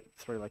as the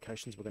three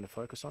locations we're going to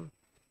focus on.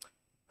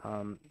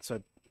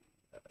 So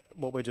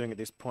what we're doing at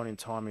this point in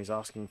time is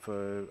asking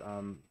for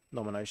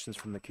nominations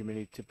from the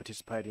community to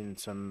participate in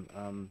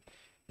some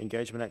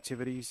engagement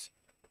activities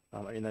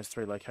in those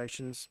three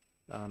locations,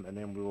 and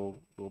then we'll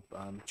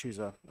choose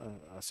a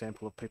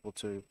sample of people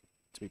to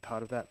be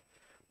part of that.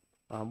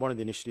 One of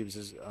the initiatives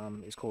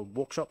is called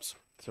workshops.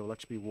 So we'll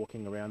actually be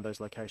walking around those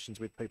locations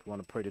with people on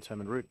a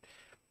predetermined route,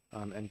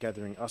 and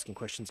asking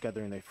questions,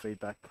 gathering their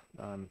feedback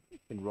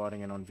in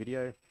writing and on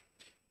video.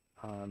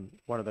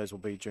 One of those will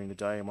be during the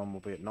day and one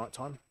will be at night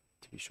time,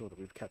 to be sure that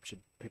we've captured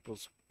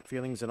people's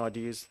feelings and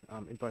ideas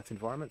in both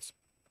environments.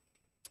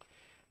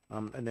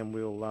 And then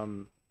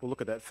we'll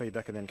look at that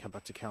feedback and then come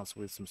back to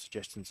council with some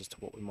suggestions as to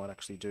what we might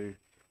actually do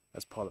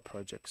as pilot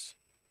projects.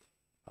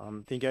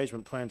 The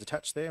engagement plan's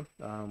attached there.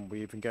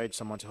 We've engaged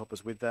someone to help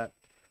us with that,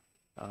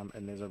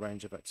 and there's a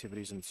range of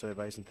activities and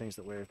surveys and things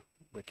that we're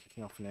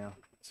kicking off now.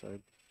 So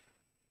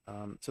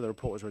the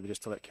report was really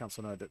just to let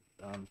council know that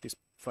this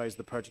phase of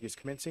the project is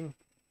commencing,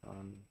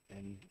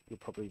 and you'll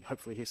probably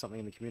hopefully hear something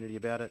in the community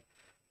about it,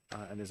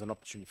 and there's an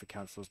opportunity for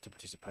councillors to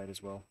participate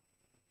as well.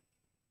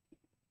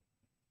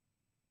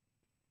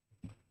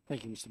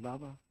 Thank you, Mr.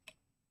 Barber.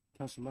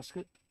 Councillor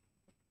Muscat?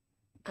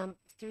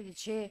 Through the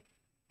chair,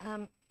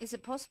 is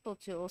it possible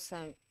to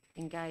also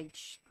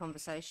engage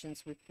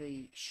conversations with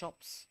the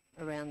shops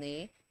around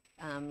there,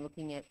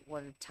 looking at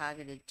what are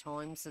targeted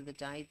times of the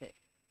day that,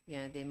 you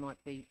know, there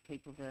might be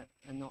people that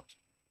are not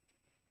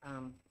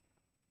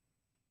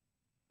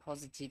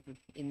positive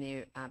in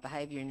their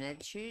behaviour and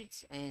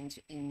attitudes, and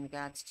in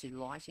regards to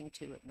lighting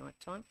too at night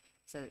time?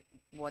 So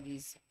what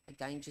is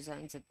danger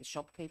zones that the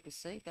shopkeepers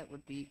see? That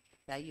would be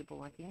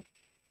valuable, I think.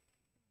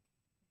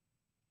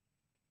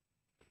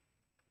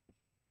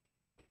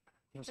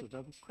 Councillor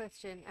Douglas?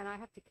 Question, and I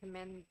have to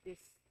commend this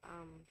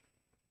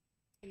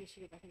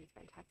initiative. I think it's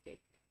fantastic.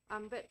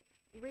 But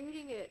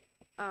reading it,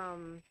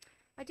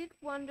 I did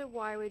wonder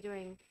why we're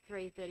doing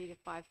 3:30 to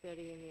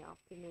 5:30 in the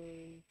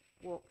afternoon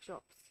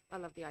workshops. I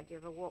love the idea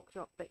of a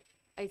workshop, but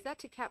is that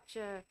to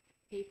capture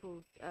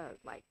people's,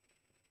 like,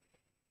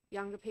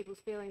 younger people's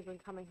feelings when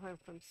coming home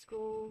from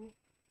school?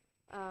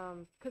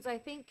 Because I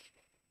think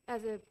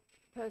as a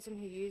person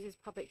who uses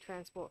public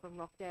transport from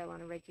Rockdale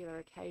on a regular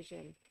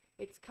occasion,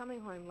 it's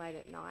coming home late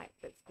at night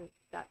that's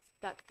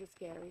the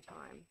scary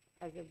time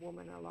as a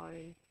woman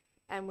alone.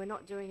 And we're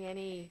not doing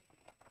any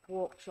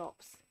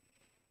workshops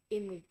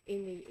in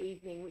the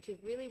evening, which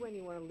is really when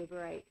you want to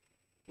liberate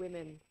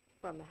women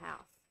from the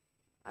house.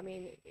 I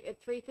mean,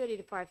 at 3:30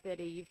 to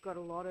 5:30, you've got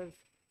a lot of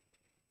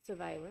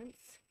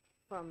surveillance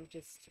from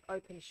just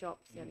open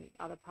shops and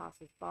other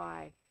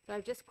passers-by. So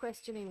I'm just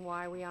questioning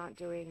why we aren't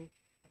doing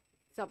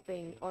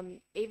something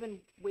on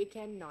even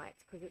weekend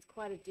nights, because it's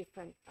quite a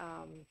different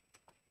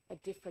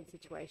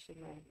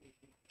situation there.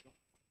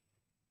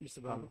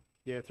 Mr. Barber?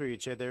 Yeah, through you,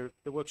 Chair.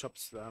 The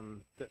workshops,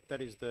 that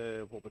is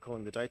what we're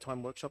calling the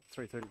daytime workshop,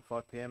 3:30 to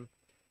 5 p.m.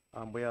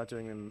 We are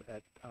doing them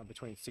at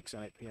between 6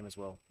 and 8 p.m. as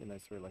well in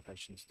those three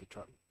locations to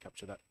try to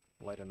capture that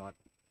later night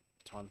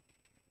time.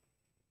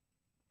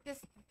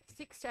 Just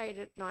 6 to 8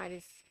 at night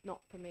is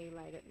not for me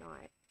late at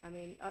night. I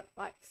mean,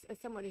 like as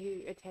someone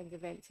who attends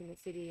events in the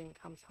city and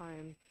comes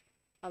home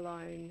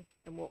alone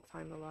and walks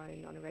home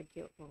alone on a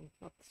regular, well,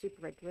 not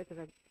super regular because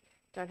I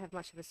don't have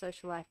much of a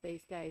social life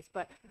these days.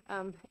 But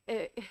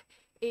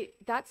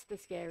that's the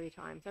scary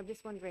times. I'm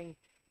just wondering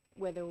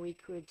whether we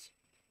could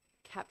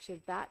capture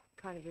that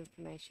kind of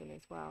information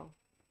as well.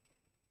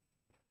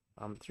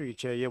 Through your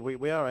chair, yeah,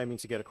 we are aiming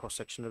to get a cross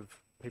section of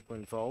people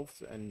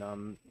involved,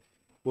 and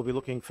we'll be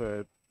looking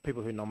for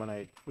people who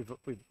nominate.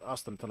 We've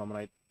asked them to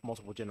nominate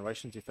multiple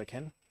generations if they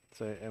can.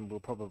 So, and we'll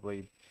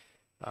probably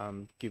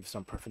give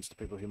some preference to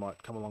people who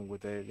might come along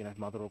with their,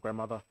 mother or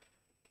grandmother.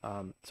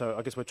 So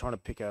I guess we're trying to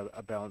pick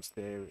a balance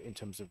there in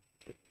terms of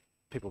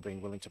people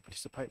being willing to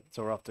participate.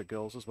 So we're after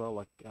girls as well,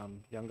 like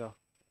younger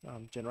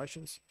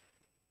generations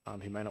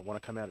who may not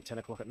want to come out at 10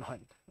 o'clock at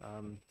night.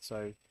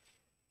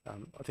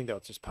 I think that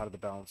was just part of the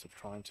balance of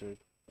trying to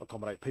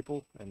accommodate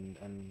people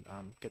and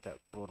get that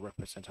broad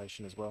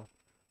representation as well.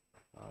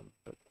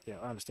 But yeah,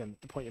 I understand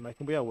the point you're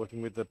making. We are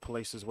working with the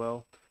police as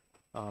well,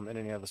 and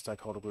any other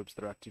stakeholder groups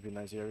that are active in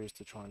those areas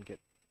to try and get,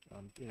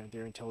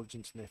 their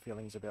intelligence and their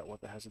feelings about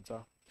what the hazards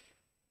are.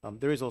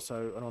 There is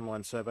also an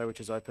online survey which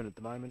is open at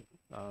the moment,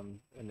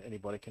 and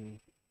anybody can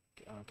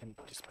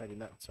participate in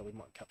that. So we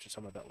might capture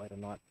some of that later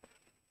night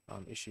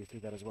issue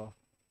through that as well.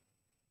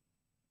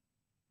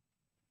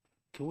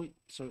 Can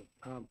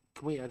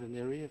we add an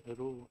area at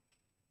all?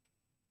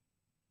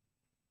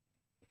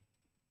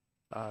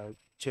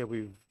 Chair,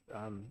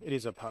 it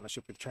is a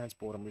partnership with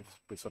Transport, and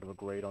we've sort of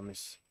agreed on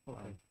this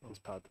as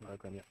part of the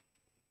program. Yeah.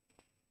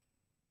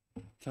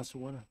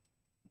 Councillor Warner.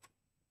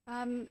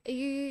 Are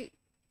you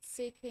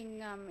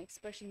seeking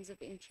expressions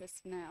of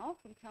interest now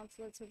from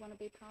councillors who want to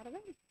be part of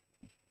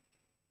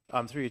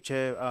it? Through your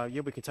chair,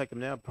 yeah, we can take them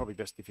now. Probably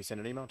best if you send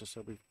an email, just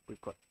so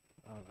we've got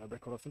a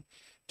record of them.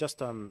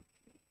 Just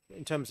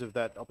in terms of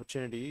that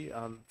opportunity,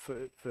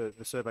 for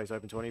the surveys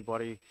open to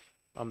anybody.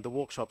 The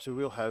workshops, we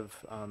will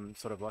have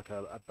sort of like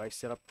a base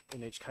setup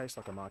in each case,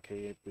 like a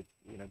marquee with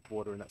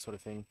water and that sort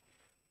of thing.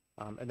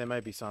 And there may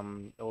be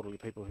some elderly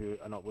people who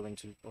are not willing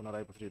to or not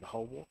able to do the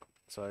whole walk.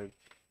 So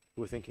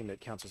we're thinking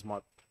that councils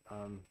might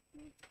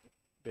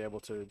be able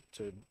to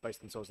base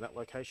themselves in that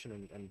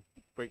location and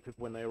greet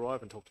people when they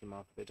arrive and talk to them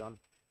after they're done,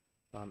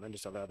 and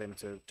just allow them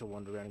to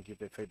wander around and give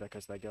their feedback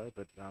as they go,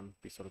 but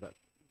be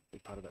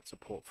part of that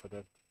support for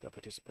the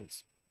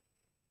participants.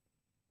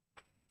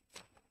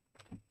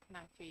 No,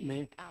 for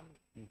you,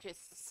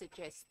 just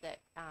suggest that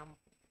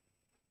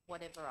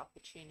whatever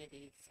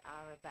opportunities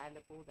are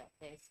available, that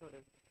they're sort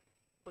of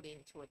put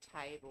into a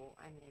table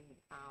and then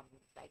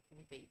they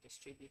can be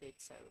distributed.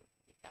 So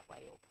that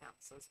way all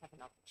councillors have an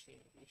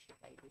opportunity should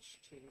they wish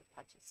to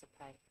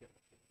participate.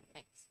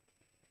 Thanks.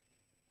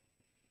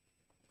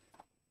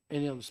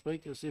 Any other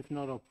speakers? If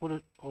not, I'll put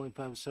it. All in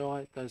favour say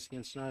aye. Those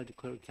against no,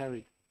 declare it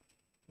carried.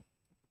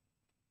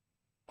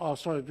 Oh,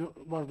 sorry,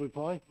 one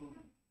reply?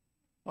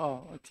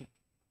 Oh, okay.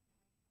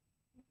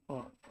 All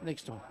right,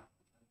 next time.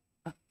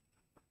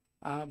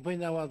 Being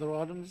no other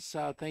items,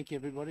 thank you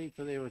everybody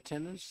for their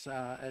attendance.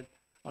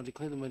 I'll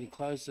declare the meeting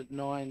closed at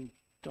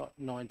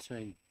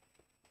 9:19.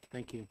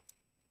 Thank you.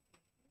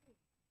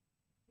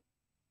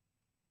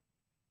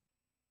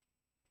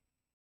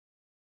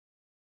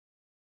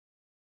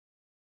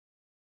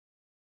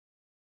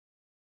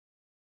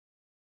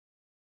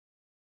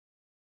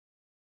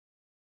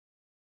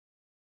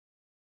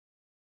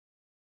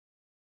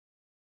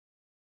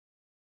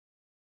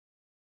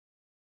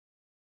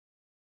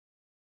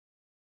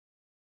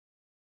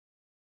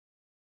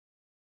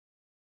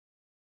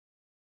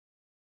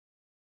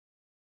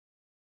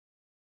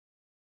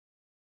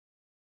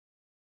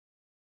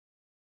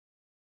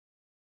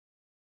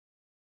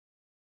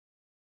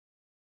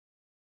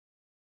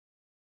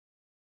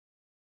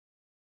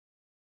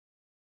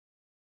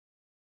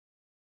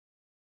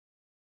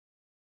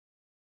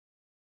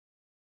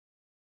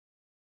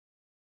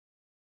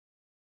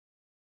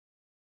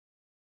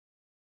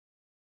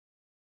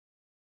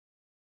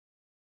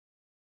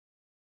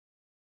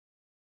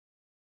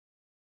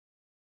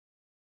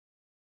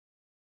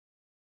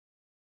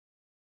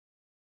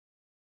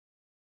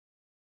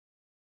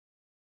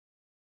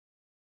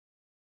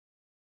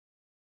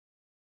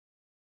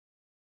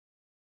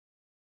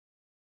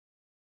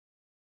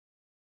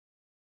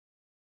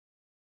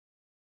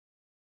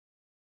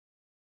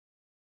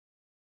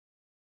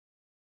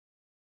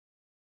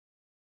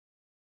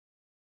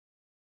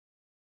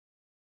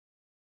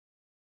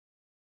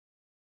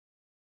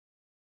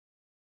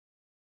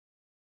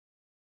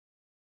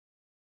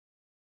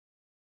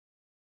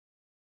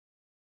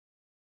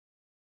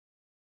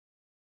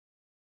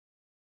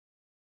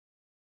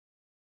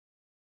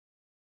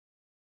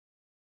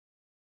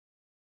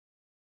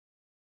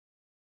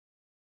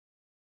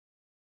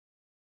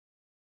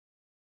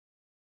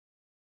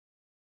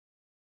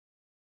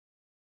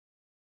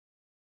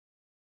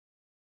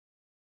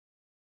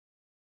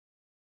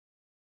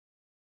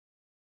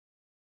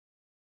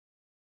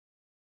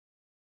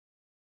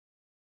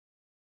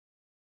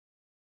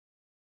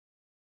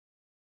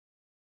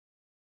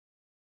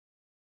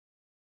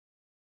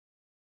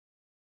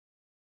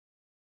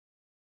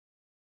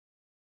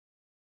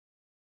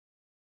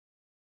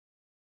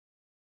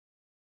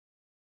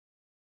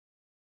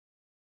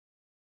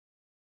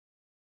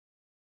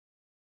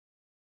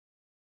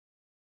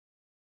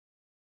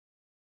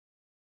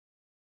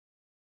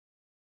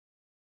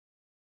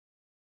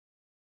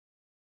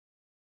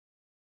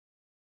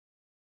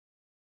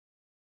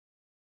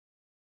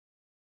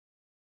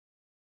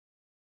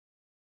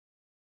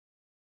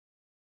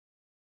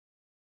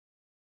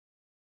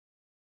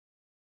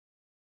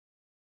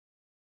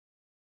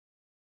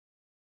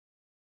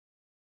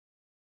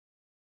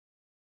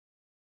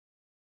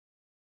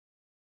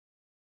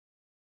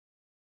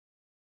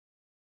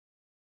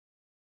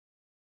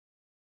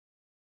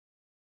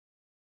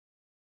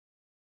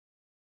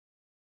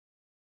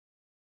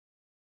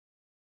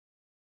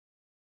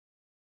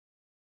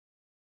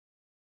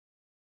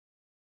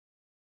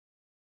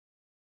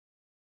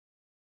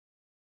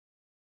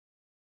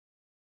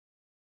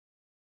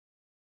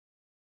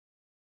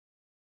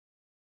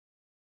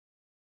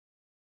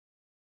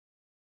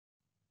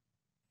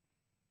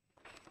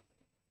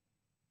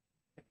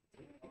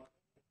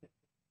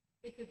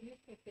 It's a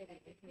beautiful setting,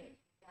 isn't it?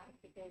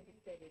 It's a gorgeous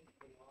setting.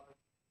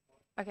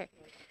 Okay.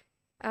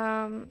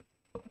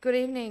 Good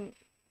evening.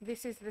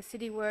 This is the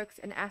City Works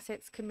and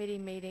Assets Committee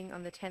meeting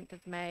on the 10th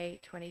of May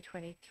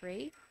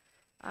 2023.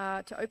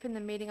 To open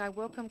the meeting, I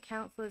welcome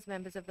councillors,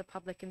 members of the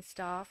public and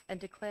staff and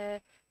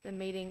declare the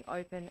meeting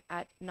open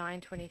at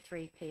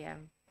 9:23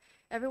 p.m.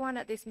 Everyone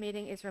at this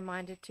meeting is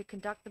reminded to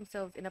conduct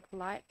themselves in a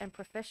polite and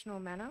professional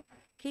manner,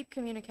 keep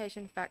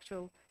communication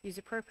factual, use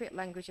appropriate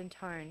language and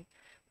tone.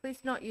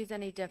 Please not use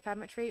any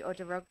defamatory or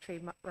derogatory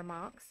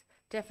remarks.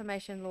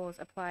 Defamation laws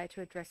apply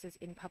to addresses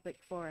in public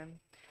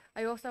forum.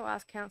 I also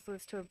ask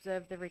councillors to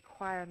observe the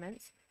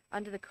requirements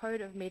under the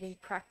Code of Meeting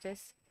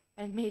Practice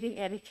and Meeting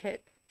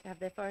Etiquette to have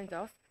their phones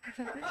off.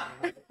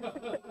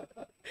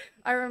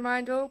 I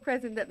remind all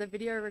present that the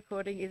video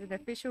recording is an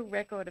official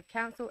record of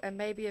council and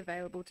may be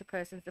available to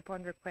persons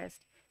upon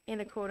request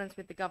in accordance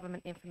with the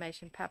Government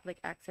Information Public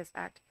Access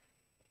Act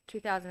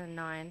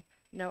 2009.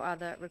 No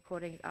other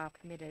recordings are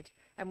permitted.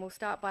 And we'll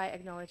start by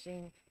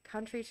acknowledging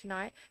country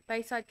tonight.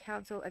 Bayside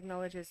Council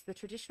acknowledges the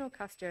traditional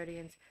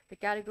custodians, the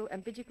Gadigal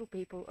and Bidjigal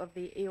people of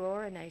the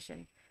Eora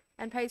Nation,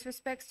 and pays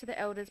respects to the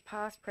elders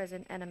past,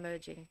 present and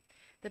emerging.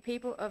 The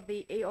people of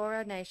the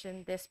Eora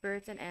Nation, their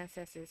spirits and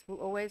ancestors, will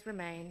always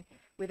remain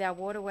with our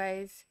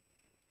waterways,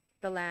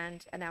 the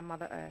land and our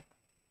Mother Earth.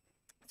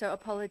 So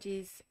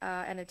apologies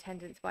and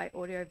attendance by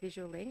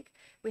audio-visual link.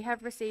 We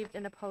have received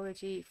an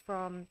apology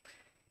from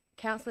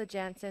Councillor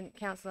Jansen,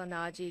 Councillor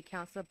Naji,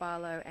 Councillor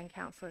Barlow and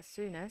Councillor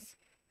Souness.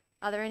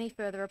 Are there any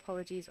further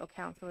apologies or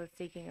councillors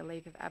seeking a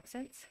leave of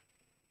absence?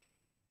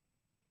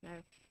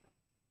 No.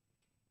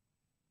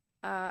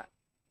 I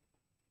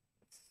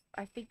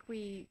think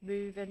we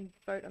move and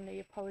vote on the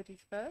apologies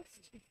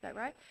first. Is that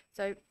right?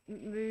 So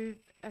move,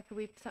 could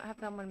we have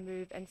someone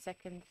move and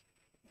second?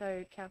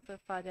 So Councillor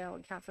Fardell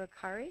and Councillor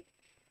Curry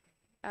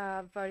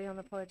voting on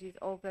the apologies.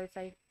 All those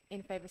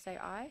in favour say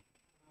aye.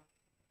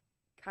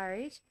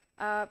 Carried.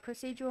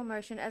 Procedural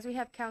motion. As we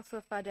have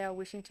Councillor Fardell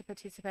wishing to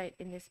participate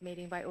in this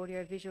meeting by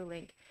audio-visual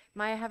link,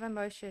 may I have a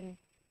motion?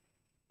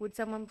 Would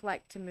someone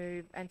like to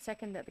move and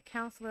second that the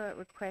councillor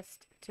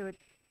request to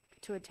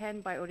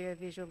attend by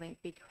audio-visual link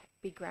be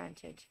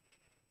granted?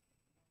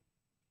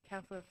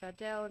 Councillor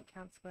Fardell and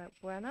Councillor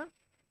Werner.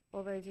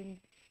 All those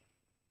in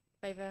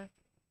favour?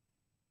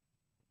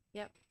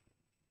 Yep.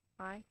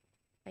 Aye.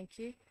 Thank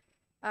you.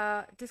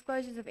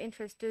 Disclosures of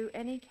interest. Do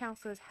any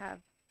councillors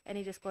have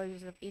any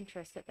disclosures of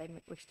interest that they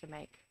wish to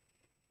make?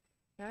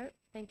 No?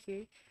 Thank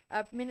you.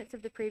 Minutes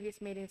of the previous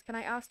meetings. Can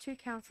I ask two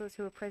councillors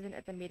who were present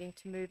at the meeting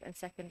to move and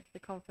second the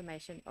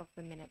confirmation of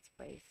the minutes,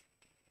 please?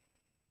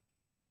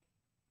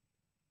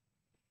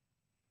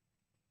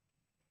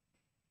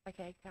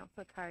 Okay,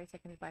 Councillor Curry,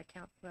 seconded by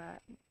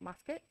Councillor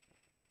Muscat.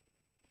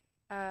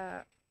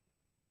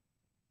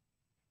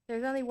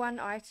 There's only one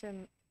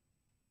item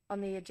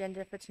on the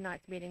agenda for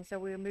tonight's meeting, so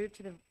we'll move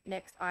to the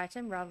next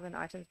item rather than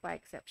items by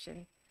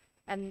exception.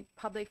 And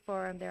public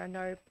forum, there are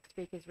no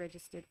speakers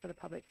registered for the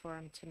public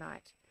forum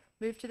tonight.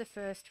 Move to the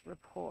first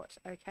report.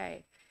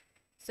 Okay,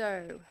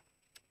 so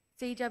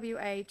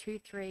CWA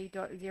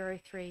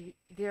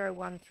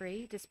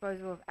 23.03013,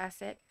 disposal of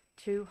asset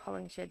 2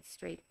 Hollingshed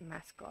Street,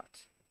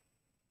 Mascot.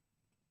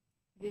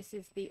 This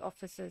is the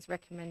officer's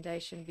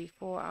recommendation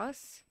before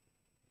us.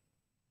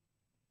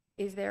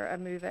 Is there a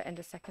mover and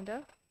a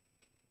seconder?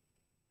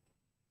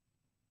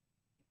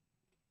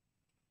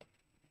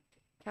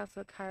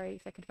 Councillor Curry,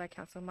 seconded by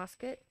Councillor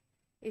Muscat.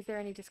 Is there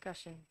any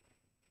discussion?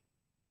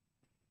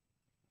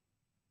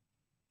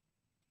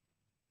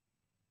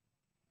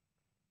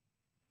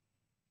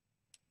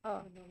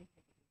 Oh.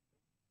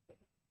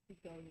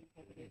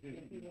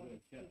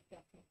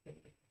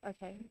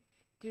 Okay.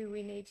 Do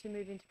we need to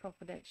move into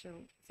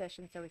confidential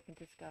session so we can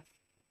discuss?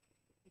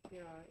 If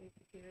there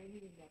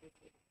anything that is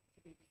to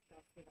be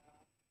discussed that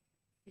are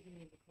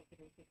sitting in the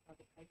confidential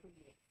public paper,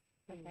 yes.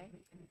 Okay.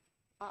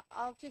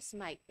 I'll just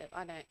make that,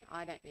 I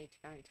don't need to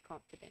go into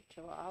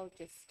confidential. I'll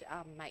just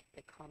make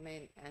the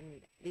comment,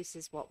 and this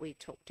is what we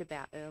talked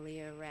about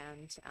earlier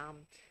around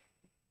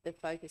the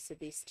focus of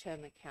this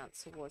term of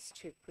council was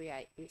to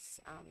create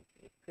this,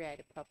 create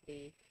a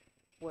property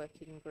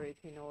working group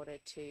in order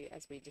to,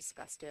 as we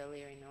discussed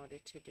earlier, in order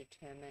to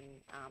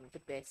determine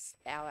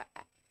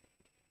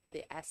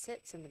the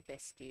assets and the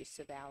best use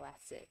of our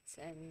assets.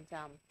 And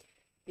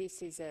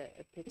this is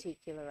a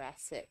particular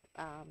asset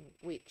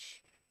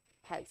which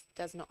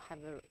does not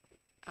have a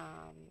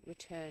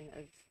return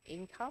of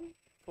income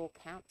for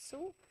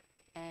council,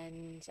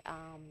 and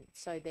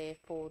so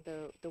therefore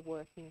the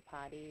working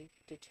party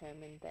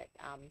determined that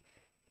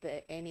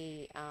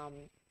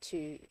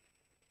to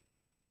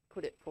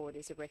put it forward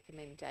as a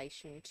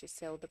recommendation to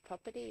sell the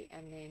property,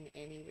 and then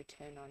any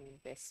return on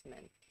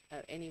investment,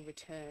 any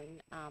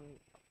return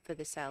for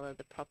the sale of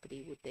the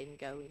property would then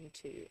go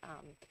into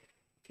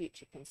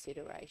future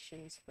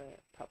considerations for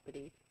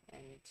property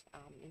and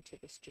into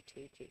the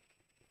strategic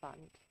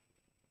fund.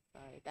 So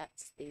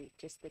that's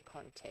just the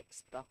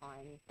context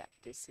behind that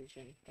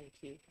decision.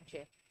 Thank you,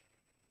 Chair.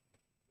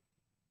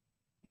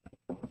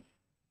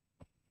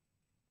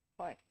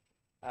 Hi.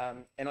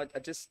 And I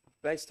just,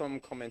 based on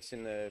comments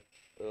in the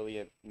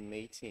earlier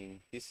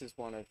meeting, this is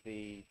one of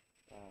the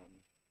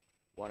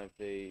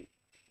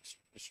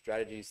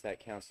strategies that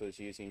council is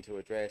using to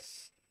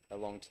address the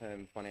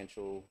long-term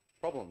financial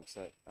problems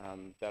that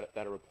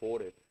are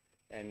reported.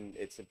 And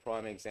it's a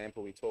prime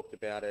example. We talked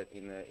about it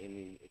in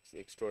the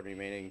extraordinary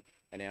meeting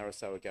an hour or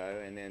so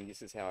ago, and then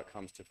this is how it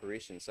comes to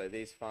fruition. So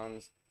these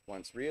funds,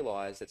 once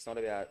realised, it's not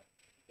about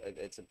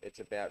it's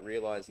about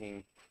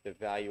realising the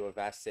value of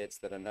assets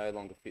that are no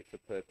longer fit for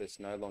purpose,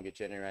 no longer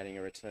generating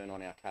a return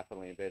on our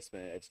capital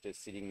investment. It's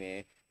just sitting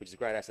there, which is a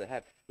great asset to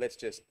have. Let's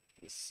just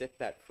set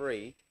that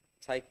free,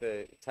 take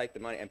the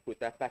money and put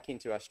that back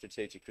into our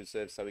strategic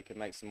reserve so we can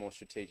make some more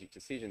strategic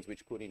decisions,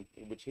 which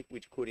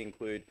could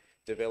include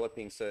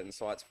developing certain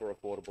sites for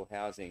affordable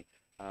housing,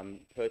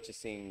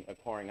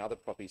 acquiring other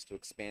properties to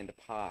expand a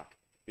park,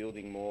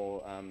 building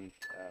more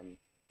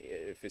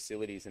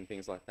facilities and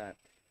things like that.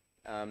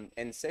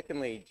 And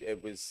secondly,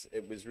 it was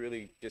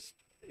really just,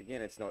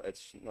 again, it's not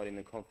in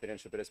the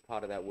confidential, but as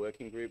part of that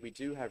working group, we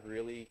do have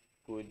really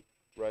good,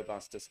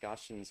 robust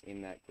discussions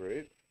in that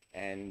group,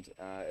 and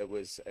it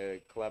was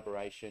a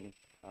collaboration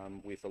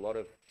with a lot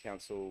of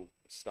council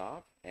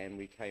staff, and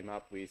we came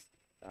up with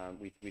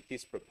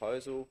this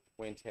proposal,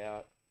 went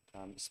out,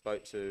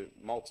 spoke to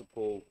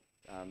multiple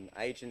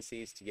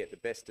agencies to get the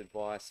best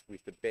advice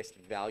with the best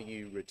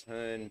value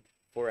return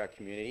for our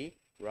community,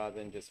 rather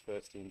than just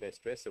first in,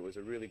 best dressed. It was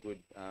a really good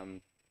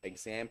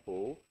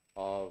example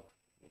of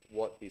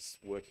what this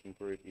working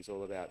group is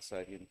all about. So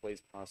if you can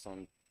please pass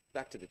on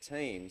back to the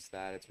teams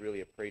that it's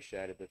really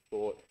appreciated the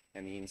thought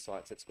and the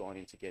insights that's gone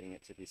into getting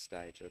it to this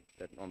stage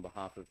on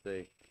behalf of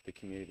the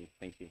community.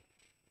 Thank you.